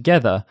game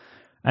together.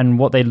 And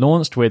what they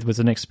launched with was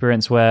an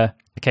experience where,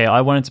 okay,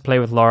 I wanted to play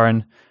with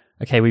Lauren.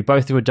 Okay, we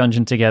both do a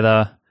dungeon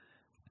together.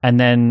 And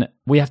then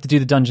we have to do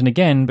the dungeon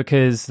again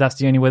because that's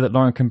the only way that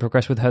Lauren can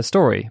progress with her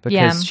story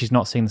because she's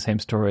not seeing the same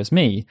story as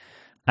me.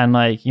 And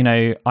like, you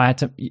know,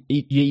 you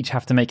each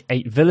have to make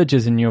 8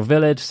 villages in your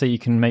village so you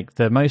can make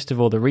the most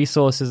of all the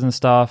resources and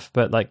stuff.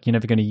 But like, you're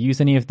never going to use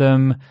any of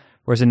them.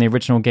 Whereas in the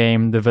original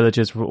game, the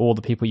villagers were all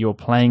the people you were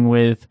playing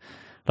with.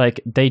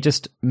 Like, they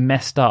just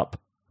messed up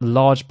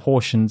large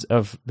portions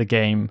of the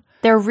game.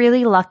 They're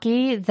really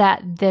lucky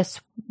that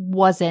this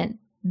wasn't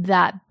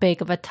that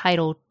big of a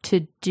title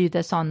to do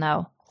this on,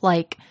 though.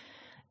 Like,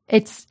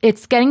 it's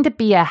getting to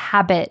be a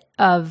habit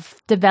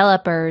of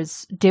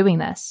developers doing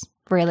this,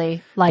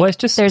 really. Like, well, it's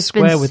just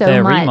Square with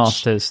their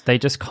remasters. They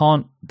just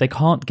can't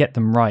get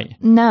them right.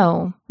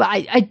 No, but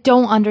I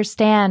don't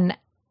understand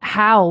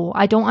how.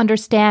 I don't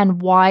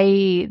understand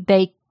why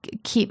they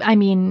keep, I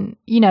mean,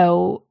 you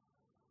know,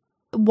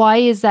 why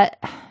is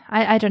that?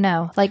 I don't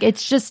know. Like,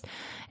 it's just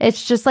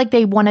like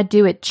they want to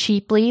do it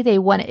cheaply.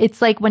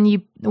 It's like when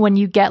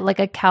you get like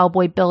a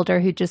cowboy builder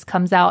who just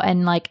comes out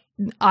and like,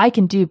 I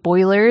can do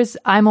boilers.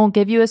 I won't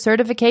give you a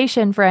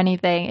certification for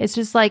anything. It's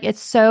just like,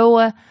 it's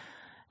so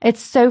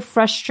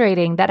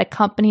frustrating that a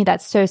company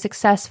that's so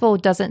successful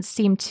doesn't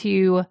seem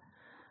to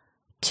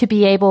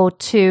be able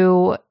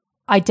to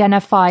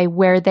identify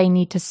where they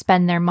need to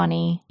spend their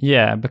money.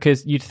 Yeah,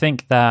 because you'd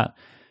think that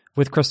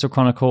with Crystal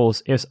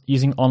Chronicles, it's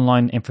using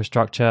online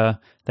infrastructure.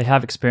 They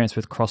have experience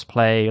with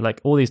crossplay,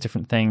 like all these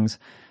different things,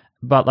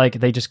 but like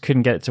they just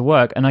couldn't get it to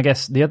work. And I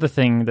guess the other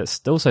thing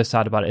that's also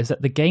sad about it is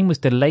that the game was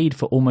delayed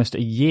for almost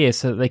a year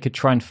so that they could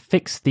try and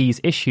fix these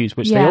issues,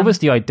 which they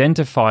obviously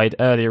identified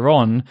earlier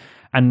on,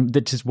 and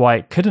which is why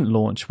it couldn't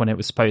launch when it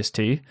was supposed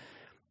to.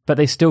 But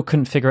they still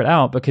couldn't figure it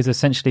out because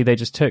essentially they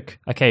just took,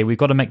 okay, we've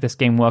got to make this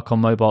game work on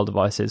mobile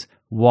devices.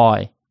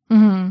 Why?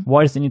 Mm-hmm.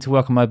 Why does it need to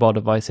work on mobile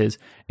devices?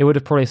 It would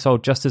have probably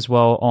sold just as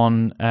well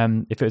on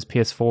if it was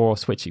PS4 or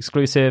Switch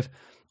exclusive.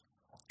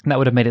 And that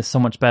would have made it so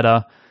much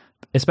better,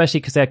 especially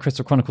because they had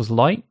Crystal Chronicles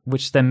Lite,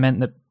 which then meant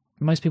that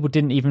most people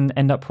didn't even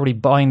end up probably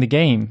buying the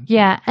game.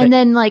 Yeah, and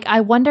then like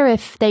I wonder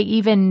if they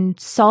even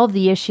solved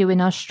the issue in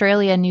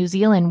Australia and New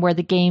Zealand where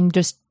the game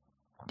just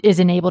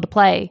isn't able to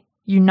play.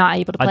 You're not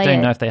able to play it. I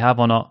don't know if they have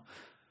or not.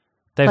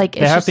 There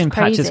have been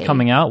patches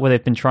coming out where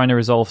they've been trying to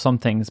resolve some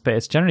things, but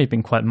it's generally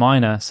been quite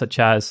minor, such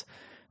as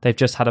they've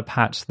just had a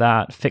patch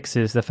that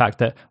fixes the fact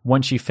that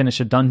once you finish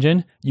a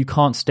dungeon, you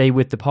can't stay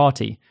with the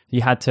party.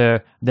 You had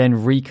to then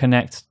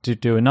reconnect to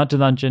do another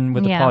dungeon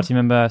with the party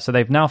member. So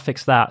they've now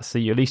fixed that. So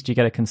at least you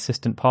get a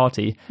consistent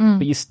party,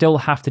 but you still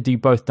have to do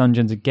both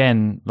dungeons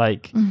again,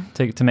 like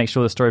to make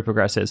sure the story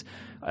progresses.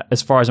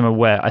 As far as I'm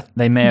aware,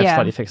 they may have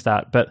slightly fixed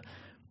that, but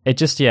it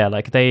just,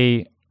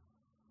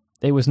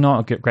 it was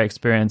not a great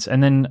experience.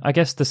 And then I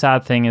guess the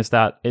sad thing is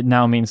that it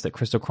now means that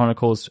Crystal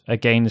Chronicles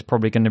again is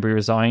probably going to be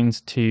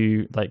resigned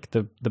to like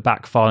the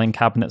back filing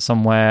cabinet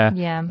somewhere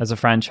as a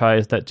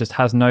franchise that just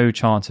has no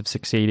chance of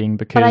succeeding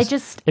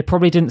because it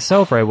probably didn't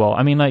sell very well.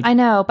 I mean, like, I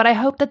know, but I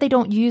hope that they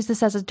don't use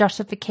this as a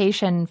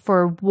justification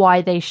for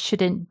why they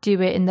shouldn't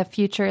do it in the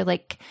future.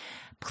 Like,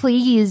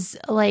 please,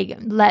 like,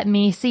 let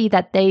me see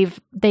that they've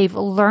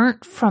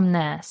learned from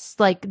this.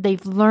 Like,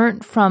 they've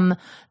learned from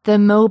the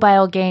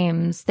mobile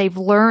games. They've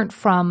learned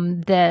from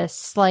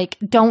this. Like,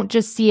 don't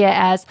just see it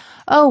as,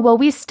 oh, well,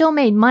 we still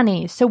made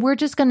money, so we're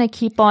just going to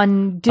keep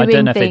on doing things. I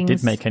don't know if they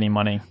did make any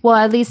money. Well,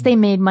 at least they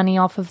made money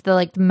off of the,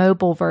 like, the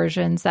mobile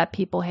versions that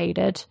people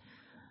hated.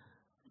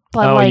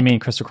 But, like, you mean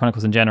Crystal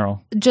Chronicles in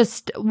general?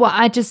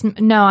 I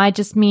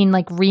just mean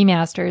like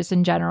remasters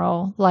in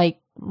general, like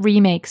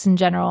remakes in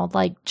general.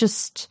 Like,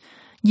 just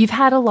they've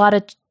had a lot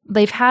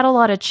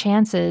of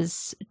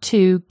chances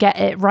to get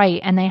it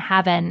right and they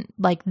haven't.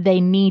 Like, they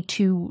need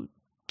to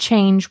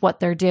change what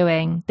they're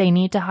doing. They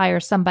need to hire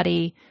some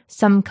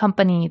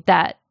company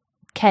that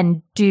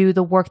can do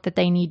the work that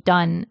they need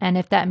done. And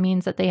if that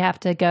means that they have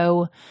to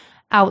go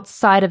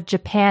outside of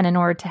Japan in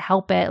order to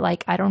help it,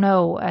 like, I don't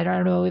know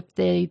if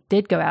they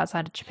did go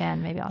outside of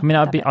Japan. Maybe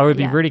I would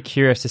be really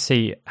curious to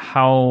see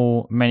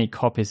how many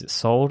copies it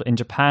sold. In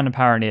Japan,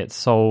 apparently it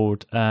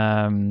sold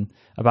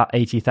about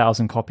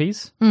 80,000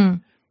 copies.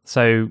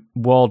 So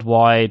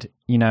worldwide,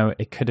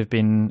 it could have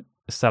been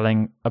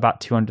selling about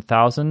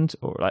 200,000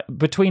 or like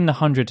between the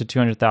 100 to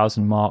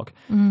 200,000 mark,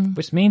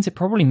 which means it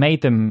probably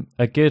made them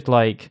a good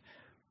 $3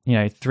 to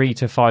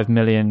 $5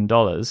 million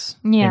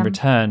in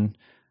return,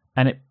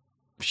 and it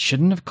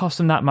shouldn't have cost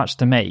them that much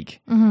to make.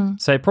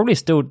 So it probably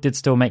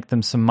still make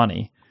them some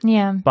money.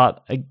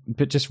 But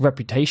just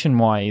reputation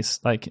wise,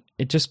 like,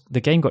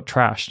 the game got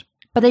trashed.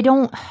 But they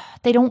don't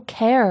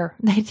care.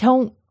 They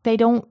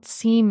don't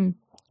seem.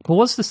 Well,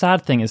 what's the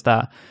sad thing is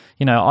that,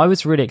 I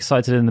was really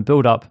excited in the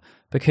build up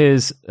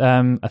because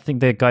I think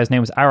the guy's name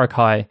was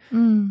Arakai.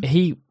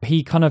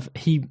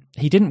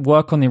 He didn't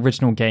work on the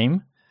original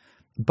game,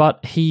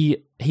 but he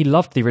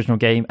loved the original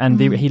game, and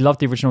he loved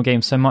the original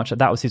game so much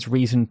that was his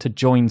reason to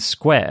join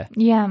Square.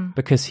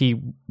 Because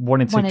he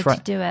wanted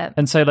to do it.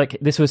 And so, like,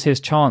 this was his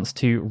chance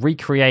to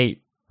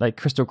recreate, like,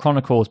 Crystal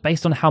Chronicles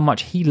based on how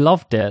much he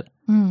loved it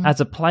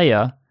as a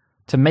player,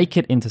 to make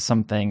it into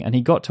something. And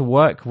he got to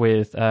work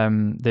with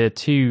the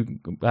two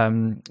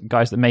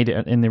guys that made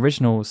it in the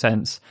original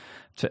sense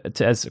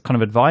to as kind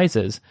of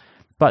advisors.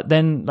 But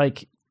then,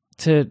 like,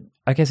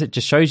 I guess it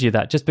just shows you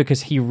that just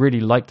because he really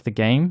liked the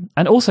game.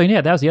 And also,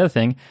 that was the other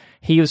thing.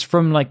 He was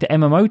from, like, the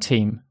MMO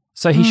team.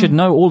 So he should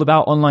know all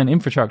about online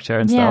infrastructure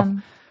and stuff.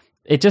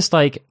 It just,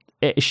 like,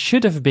 it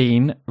should have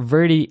been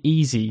really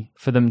easy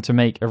for them to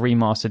make a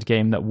remastered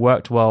game that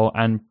worked well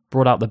and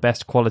brought out the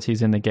best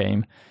qualities in the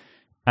game.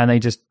 And they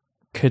just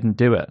couldn't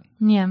do it.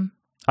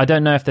 I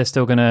don't know if they're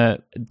still going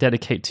to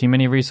dedicate too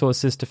many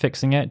resources to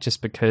fixing it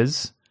just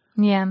because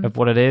of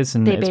what it is,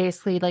 and they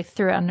basically like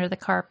threw it under the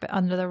carpet,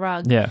 under the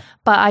rug.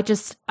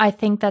 But I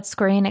think that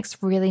Square Enix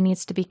really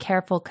needs to be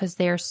careful because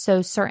they're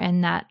so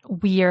certain that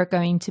we are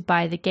going to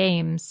buy the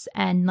games,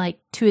 and like,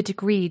 to a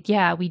degree,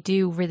 we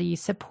do really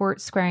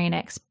support Square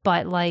Enix,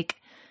 but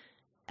like,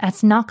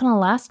 that's not going to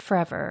last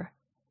forever.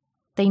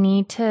 They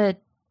need to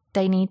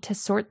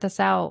sort this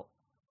out.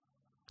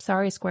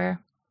 Sorry,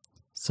 Square.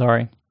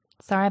 Sorry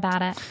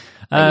about it.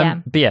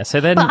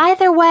 But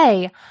either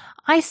way,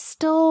 I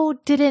still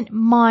didn't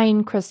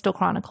mind Crystal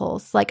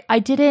Chronicles. Like, I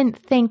didn't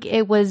think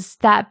it was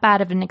that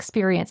bad of an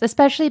experience,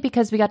 especially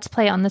because we got to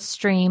play it on the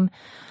stream.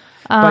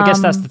 But I guess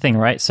that's the thing,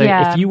 right? So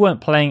if you weren't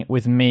playing it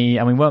with me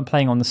and we weren't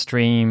playing on the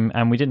stream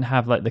and we didn't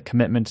have, like, the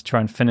commitment to try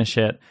and finish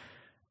it,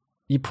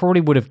 you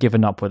probably would have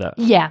given up with it.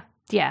 Yeah,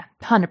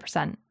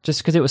 100%.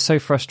 Just because it was so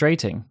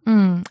frustrating.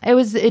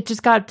 It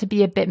just got to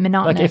be a bit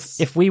monotonous.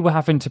 Like, if we were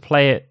having to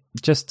play it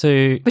just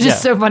to... Which is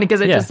so funny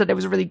because I just said it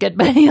was really good,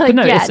 but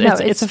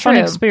it's a fun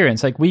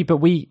experience. Like, we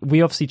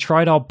obviously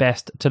tried our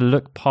best to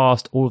look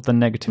past all of the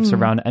negatives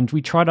around it, and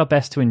we tried our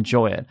best to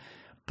enjoy it.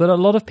 But a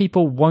lot of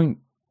people won't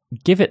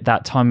give it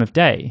that time of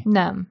day.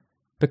 No.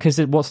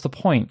 Because what's the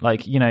point?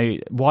 Like,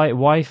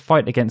 why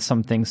fight against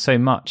something so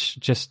much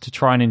just to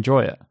try and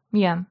enjoy it?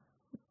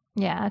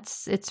 Yeah,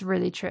 it's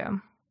really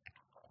true.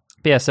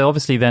 But so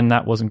obviously then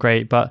that wasn't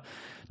great, but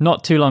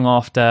not too long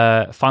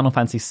after Final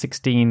Fantasy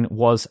 16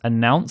 was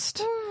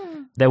announced,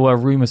 there were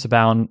rumors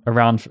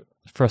around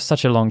for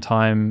such a long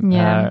time,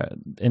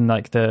 in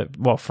like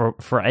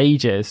for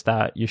ages,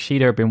 that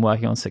Yoshida had been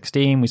working on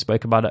 16. We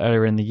spoke about it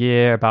earlier in the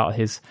year about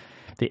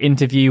the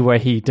interview where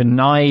he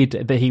denied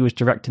that he was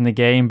directing the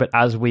game, but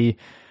as we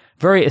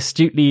very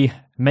astutely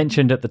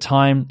mentioned at the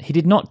time, he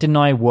did not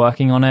deny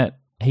working on it.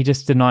 He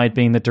just denied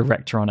being the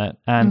director on it.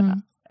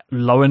 And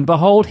lo and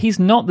behold, he's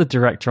not the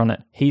director on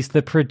it. He's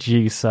the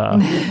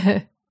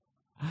producer.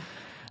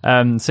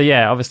 So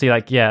yeah, obviously,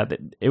 like, yeah,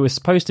 it was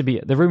supposed to be,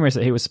 the rumor is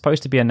that it was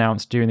supposed to be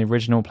announced during the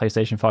original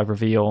PlayStation 5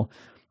 reveal,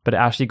 but it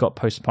actually got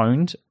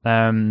postponed.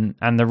 And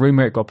the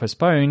rumor it got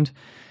postponed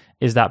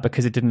is that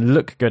because it didn't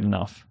look good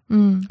enough.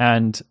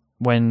 And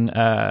when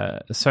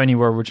Sony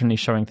were originally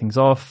showing things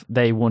off,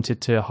 they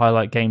wanted to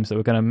highlight games that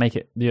were going to make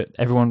it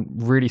everyone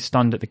really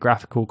stunned at the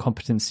graphical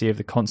competency of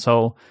the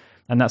console.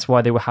 And that's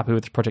why they were happy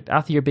with Project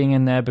Athia being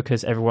in there,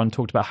 because everyone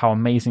talked about how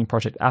amazing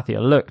Project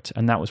Athia looked.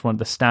 And that was one of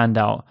the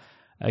standout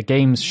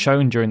games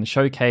shown during the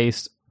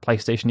showcase.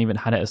 PlayStation even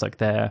had it as like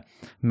their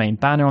main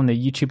banner on their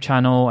YouTube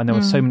channel. And there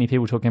were so many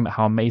people talking about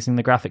how amazing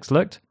the graphics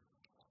looked.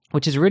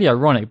 Which is really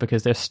ironic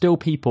because there's still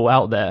people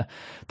out there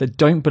that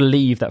don't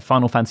believe that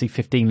Final Fantasy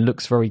 15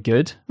 looks very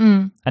good.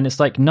 And it's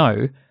like,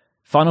 no,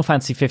 Final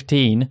Fantasy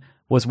 15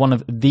 was one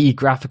of the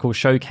graphical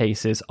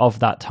showcases of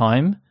that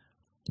time,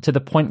 to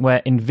the point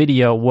where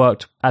NVIDIA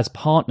worked as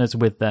partners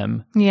with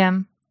them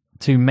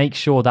to make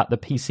sure that the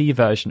PC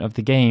version of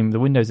the game, the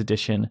Windows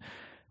edition,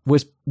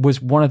 was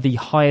one of the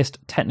highest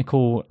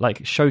technical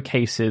like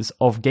showcases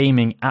of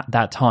gaming at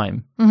that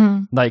time.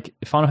 Like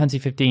Final Fantasy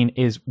 15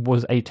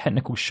 was a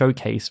technical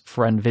showcase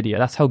for NVIDIA.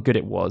 That's how good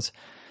it was.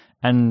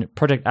 And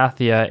Project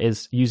Athia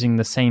is using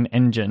the same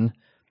engine.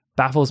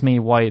 Baffles me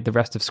why the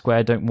rest of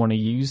Square don't want to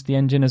use the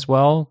engine as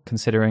well,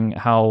 considering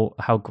how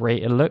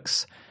great it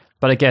looks.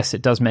 But I guess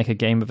it does make a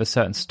game of a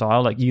certain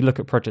style. Like you look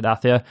at Project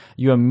Athia,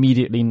 you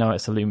immediately know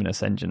it's a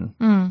Luminous engine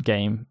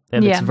game.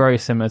 It looks very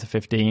similar to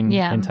 15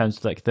 in terms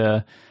of like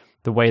the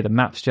way the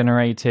map's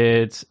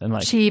generated, and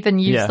like she even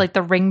used like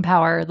the ring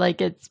power.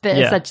 Like it's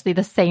essentially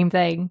the same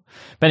thing.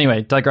 But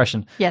anyway,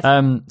 digression. Yes.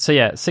 So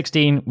yeah,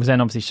 16 was then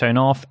obviously shown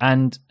off,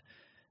 and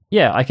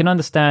yeah, I can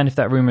understand if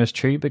that rumor is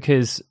true,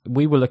 because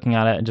we were looking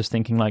at it and just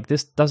thinking like,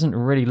 this doesn't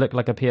really look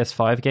like a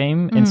PS5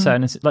 game in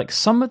certain, like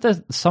some of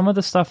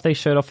the stuff they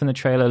showed off in the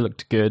trailer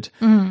looked good,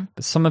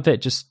 but some of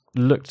it just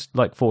looked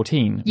like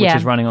 14, which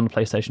is running on the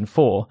PlayStation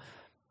 4.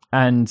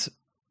 And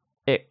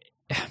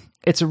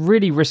it's a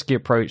really risky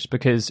approach,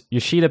 because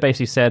Yoshida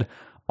basically said,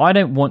 I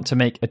don't want to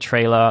make a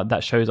trailer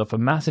that shows off a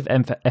massive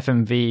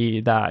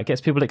FMV that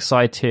gets people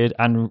excited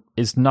and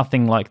is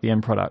nothing like the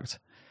end product.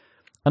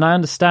 And I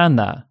understand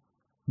that.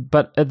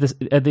 But at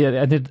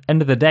the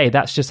end of the day,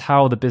 that's just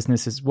how the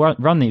business is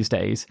run these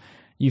days.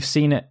 You've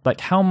seen it, like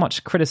how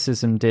much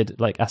criticism did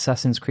like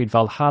Assassin's Creed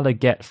Valhalla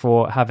get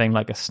for having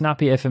like a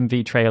snappy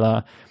FMV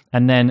trailer,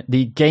 and then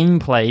the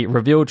gameplay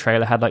reveal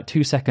trailer had like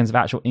 2 seconds of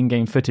actual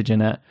in-game footage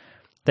in it.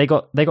 They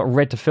got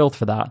read to filth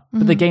for that,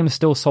 but the game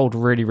still sold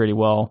really, really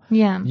well.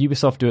 Yeah,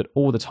 Ubisoft do it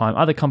all the time.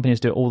 Other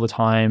companies do it all the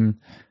time,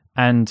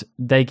 and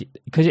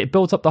because it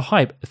builds up the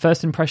hype.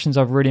 First impressions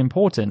are really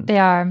important. They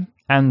are.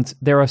 And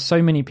there are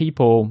so many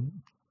people.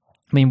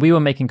 I mean, we were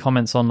making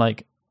comments on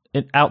like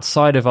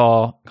outside of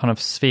our kind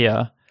of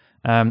sphere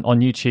on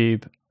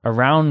YouTube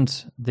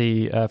around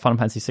the Final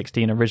Fantasy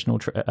 16 original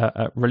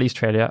release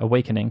trailer,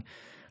 Awakening,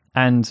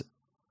 and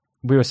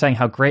we were saying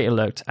how great it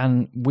looked,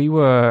 and we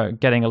were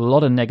getting a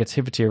lot of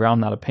negativity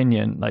around that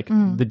opinion. Like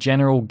the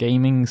general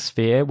gaming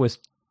sphere was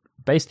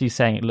basically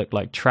saying it looked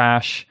like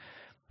trash.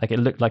 Like it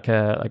looked like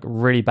a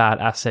really bad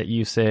asset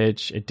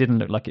usage. It didn't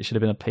look like it should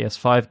have been a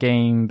PS5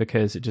 game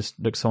because it just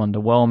looked so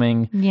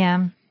underwhelming.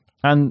 Yeah.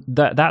 And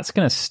that's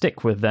going to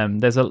stick with them.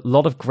 There's a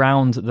lot of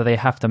ground that they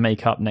have to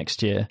make up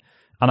next year.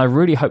 And I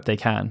really hope they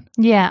can.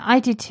 Yeah,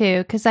 I do too.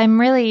 Because I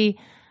really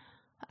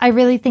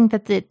think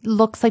that it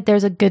looks like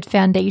there's a good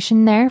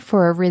foundation there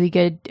for a really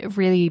good,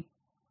 really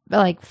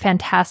like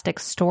fantastic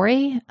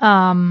story.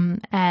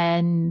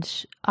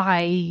 And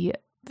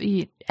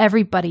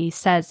everybody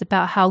says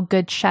about how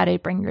good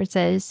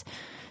Shadowbringers is.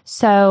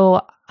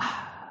 So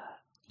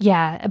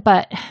yeah,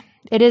 but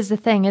it is the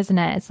thing, isn't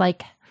it? It's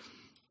like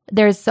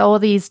there's all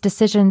these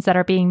decisions that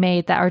are being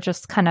made that are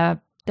just kind of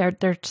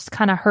they're just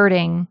kind of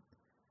hurting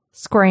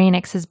Square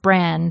Enix's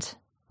brand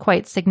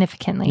quite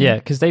significantly. Yeah,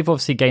 because they've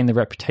obviously gained the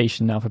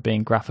reputation now for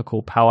being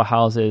graphical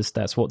powerhouses.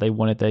 That's what they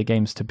wanted their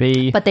games to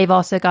be. But they've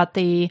also got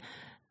the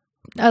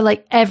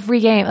like every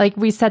game, like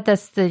we said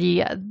this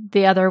the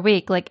other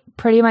week, like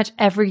pretty much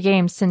every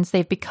game since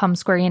they've become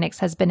Square Enix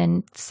has been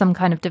in some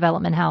kind of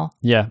development hell.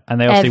 Yeah, and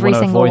they obviously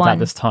want to avoid that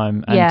this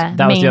time. And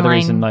that was the other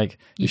reason, like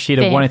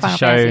Yoshida wanted to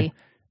show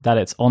that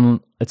it's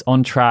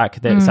on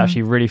track, that it's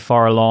actually really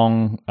far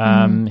along.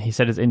 He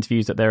said in his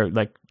interviews that they're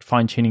like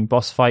fine-tuning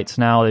boss fights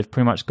now. They've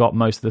pretty much got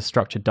most of the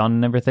structure done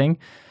and everything.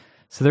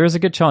 So there is a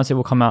good chance it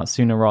will come out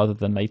sooner rather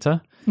than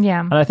later. Yeah.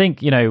 And I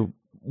think,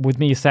 with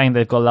me saying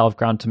they've got a lot of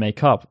ground to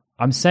make up,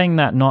 I'm saying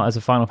that not as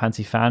a Final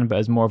Fantasy fan, but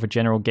as more of a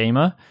general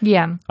gamer.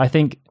 Yeah. I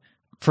think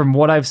from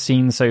what I've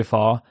seen so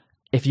far,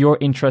 if you're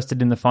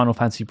interested in the Final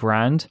Fantasy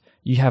brand,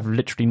 you have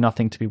literally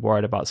nothing to be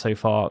worried about so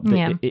far.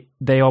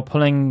 They are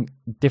pulling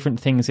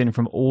different things in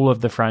from all of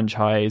the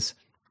franchise.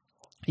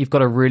 You've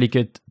got a really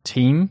good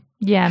team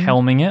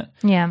helming it.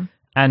 Yeah.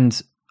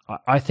 And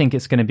I think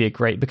it's going to be a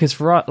great, because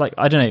for us, like,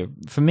 I don't know,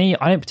 for me,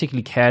 I don't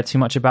particularly care too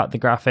much about the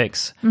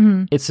graphics.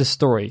 It's a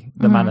story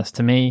that matters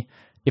to me.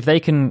 If they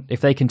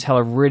can tell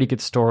a really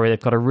good story, they've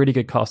got a really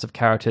good cast of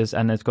characters,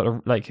 and they've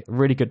got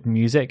really good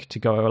music to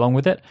go along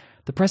with it.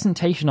 The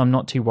presentation, I'm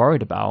not too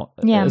worried about.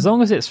 Yeah. As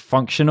long as it's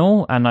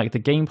functional and like the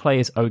gameplay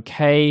is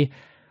okay,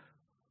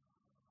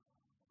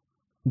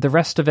 the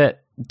rest of it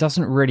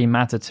doesn't really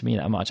matter to me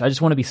that much. I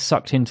just want to be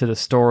sucked into the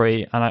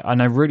story,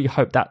 and I really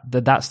hope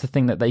that's the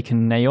thing that they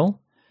can nail.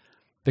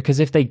 Because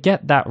if they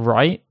get that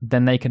right,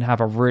 then they can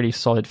have a really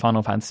solid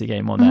Final Fantasy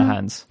game on their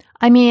hands.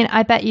 I mean,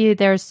 I bet you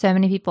there's so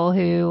many people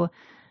who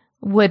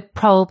would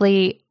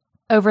probably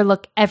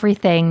overlook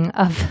everything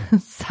of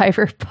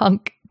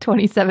Cyberpunk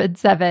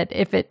 2077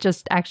 if it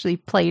just actually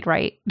played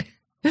right.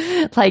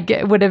 Like,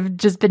 it would have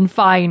just been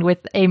fine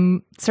with a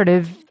sort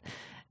of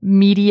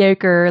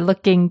mediocre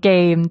looking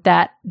game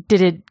that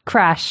didn't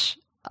crash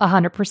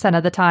 100%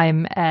 of the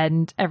time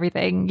and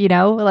everything, you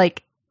know?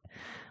 Like,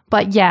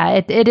 but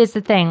yeah, it is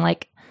the thing,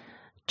 like,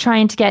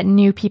 trying to get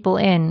new people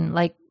in,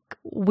 like,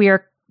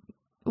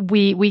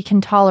 we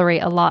can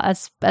tolerate a lot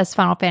as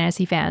Final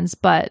Fantasy fans,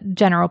 but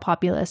general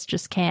populace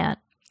just can't.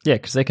 Yeah,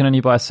 because they can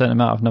only buy a certain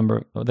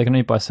number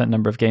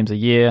of games a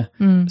year,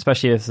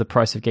 especially as the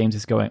price of games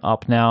is going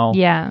up now.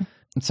 Yeah.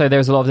 So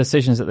there's a lot of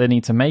decisions that they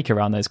need to make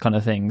around those kind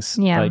of things.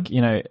 Yeah. Like, you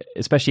know,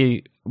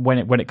 especially when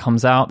it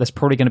comes out, there's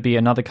probably going to be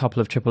another couple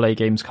of AAA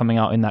games coming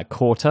out in that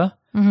quarter.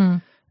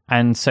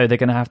 And so they're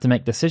going to have to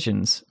make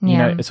decisions. You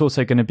know, it's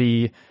also going to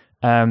be,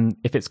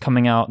 if it's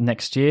coming out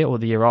next year or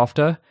the year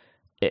after,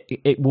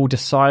 it will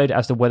decide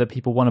as to whether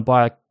people want to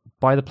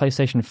buy the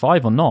PlayStation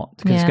 5 or not,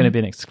 because it's going to be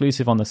an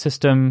exclusive on the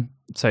system.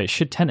 So it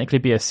should technically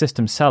be a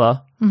system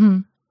seller.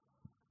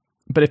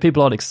 But if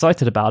people aren't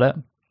excited about it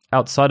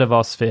outside of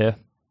our sphere,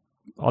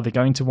 are they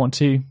going to want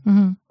to?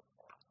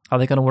 Are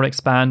they going to want to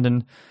expand?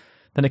 And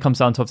then it comes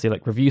down to obviously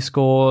like review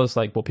scores,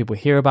 like what people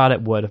hear about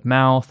it, word of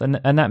mouth, and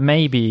that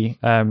may be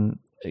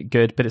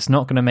good, but it's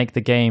not going to make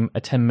the game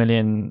a 10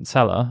 million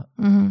seller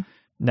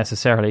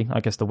necessarily. I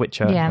guess The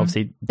Witcher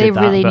obviously did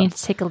that, really need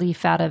to take a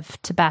leaf out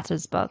of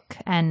Tabata's book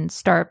and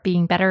start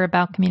being better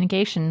about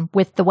communication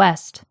with the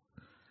West.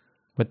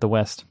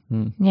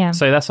 Yeah.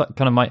 So that's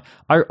kind of my.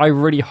 I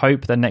really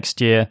hope that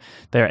next year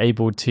they're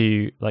able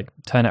to like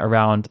turn it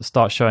around,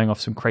 start showing off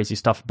some crazy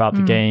stuff about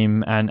the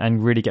game,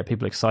 and really get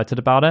people excited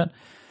about it.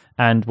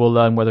 And we'll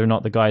learn whether or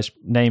not the guy's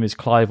name is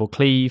Clive or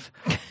Cleve.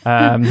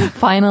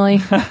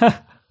 Finally.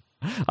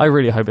 I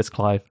really hope it's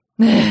Clive.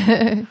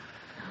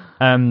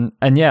 And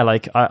yeah,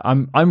 like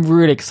I'm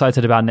really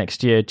excited about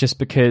next year, just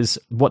because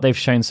what they've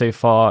shown so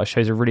far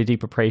shows a really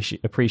deep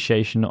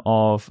appreciation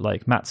of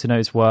like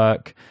Matsuno's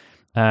work.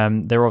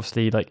 They're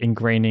obviously like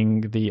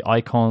ingraining the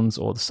icons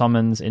or the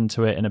summons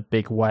into it in a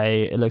big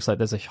way. It looks like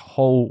there's a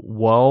whole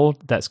world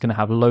that's going to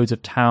have loads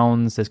of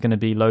towns. There's going to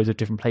be loads of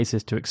different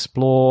places to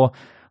explore,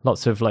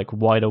 lots of like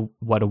wider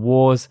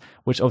wars,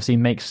 which obviously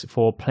makes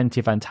for plenty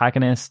of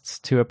antagonists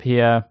to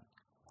appear.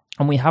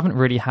 And we haven't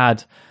really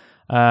had,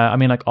 I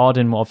mean, like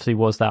Arden obviously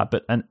was that,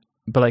 but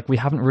like we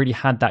haven't really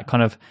had that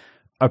kind of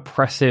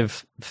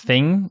oppressive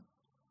thing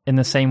in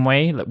the same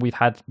way that we've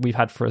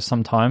had for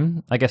some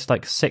time. I guess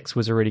like 6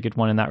 was a really good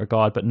one in that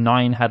regard, but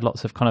 9 had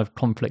lots of kind of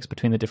conflicts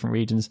between the different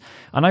regions.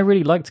 And I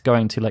really liked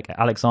going to like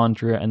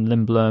Alexandria and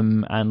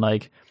Limblum and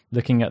like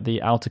looking at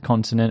the outer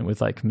continent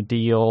with like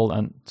Medain,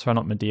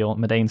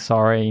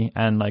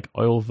 and like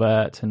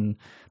Oilvert and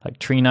like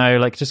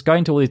Trino, like just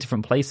going to all these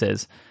different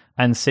places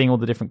and seeing all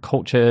the different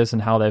cultures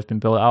and how they've been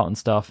built out and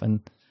stuff. And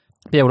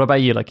yeah, what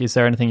about you? Like, is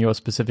there anything you're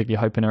specifically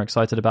hoping or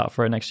excited about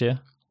for next year?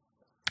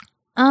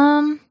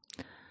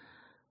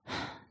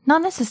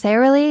 Not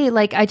necessarily.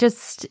 Like, I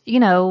just, you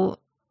know,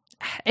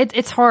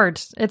 it's hard.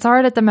 It's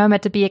hard at the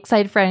moment to be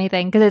excited for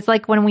anything, because it's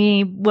like when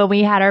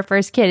we had our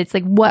first kid, it's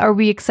like, what are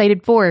we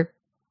excited for?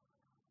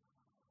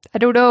 I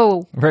don't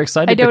know. We're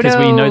excited because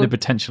we know the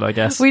potential, I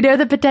guess. We know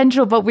the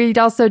potential, but we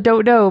also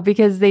don't know,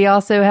 because they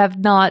also have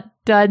not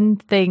done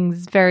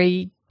things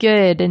very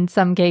good in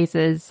some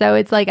cases. So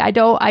it's like, I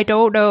don't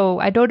know.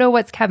 I don't know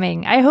what's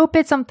coming. I hope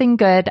it's something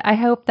good. I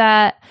hope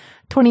that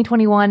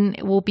 2021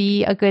 will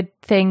be a good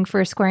thing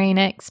for Square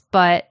Enix,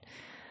 but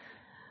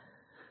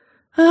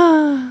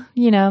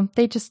you know,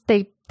 they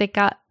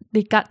got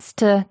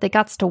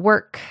to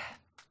work.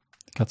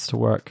 Guts to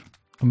work.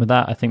 And with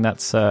that, I think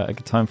that's a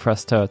good time for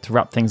us to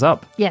wrap things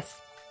up. Yes.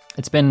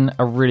 It's been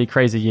a really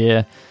crazy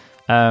year.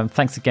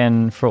 Thanks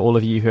again for all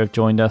of you who have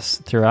joined us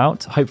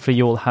throughout. Hopefully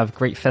you all have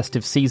great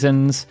festive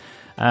seasons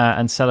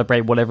and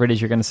celebrate whatever it is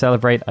you're going to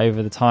celebrate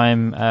over the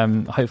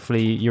time.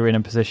 Hopefully you're in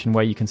a position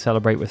where you can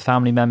celebrate with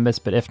family members,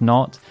 but if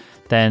not,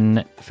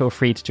 then feel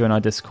free to join our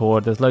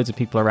Discord. There's loads of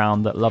people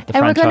around that love the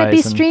franchise. And we're going to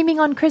be streaming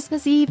on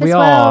Christmas Eve as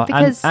well.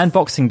 And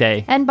Boxing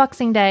Day. And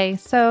Boxing Day.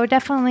 So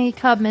definitely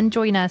come and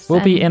join us.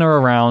 We'll be in or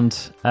around.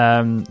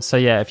 So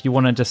yeah, if you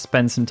want to just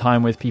spend some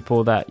time with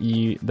people that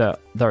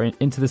are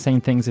into the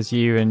same things as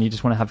you and you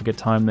just want to have a good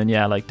time, then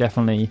yeah, like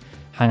definitely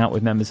hang out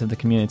with members of the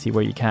community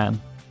where you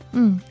can.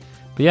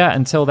 But yeah,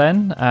 until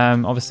then,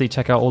 obviously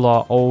check out all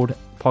our old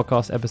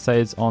podcast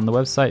episodes on the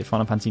website,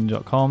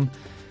 finalfantasy.com.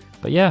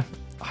 But yeah,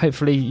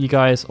 hopefully you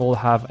guys all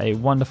have a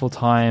wonderful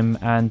time,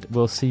 and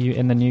we'll see you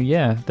in the new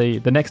year. The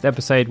next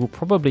episode will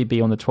probably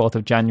be on the 12th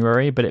of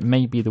January, but it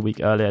may be the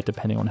week earlier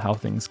depending on how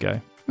things go.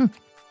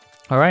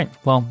 All right,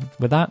 well,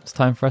 with that, it's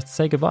time for us to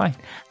say goodbye.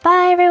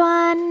 Bye,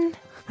 everyone.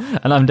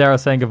 And I'm Daryl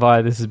saying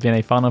goodbye. This has been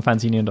a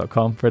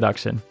FinalFantasyUnion.com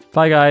production.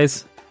 Bye,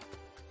 guys.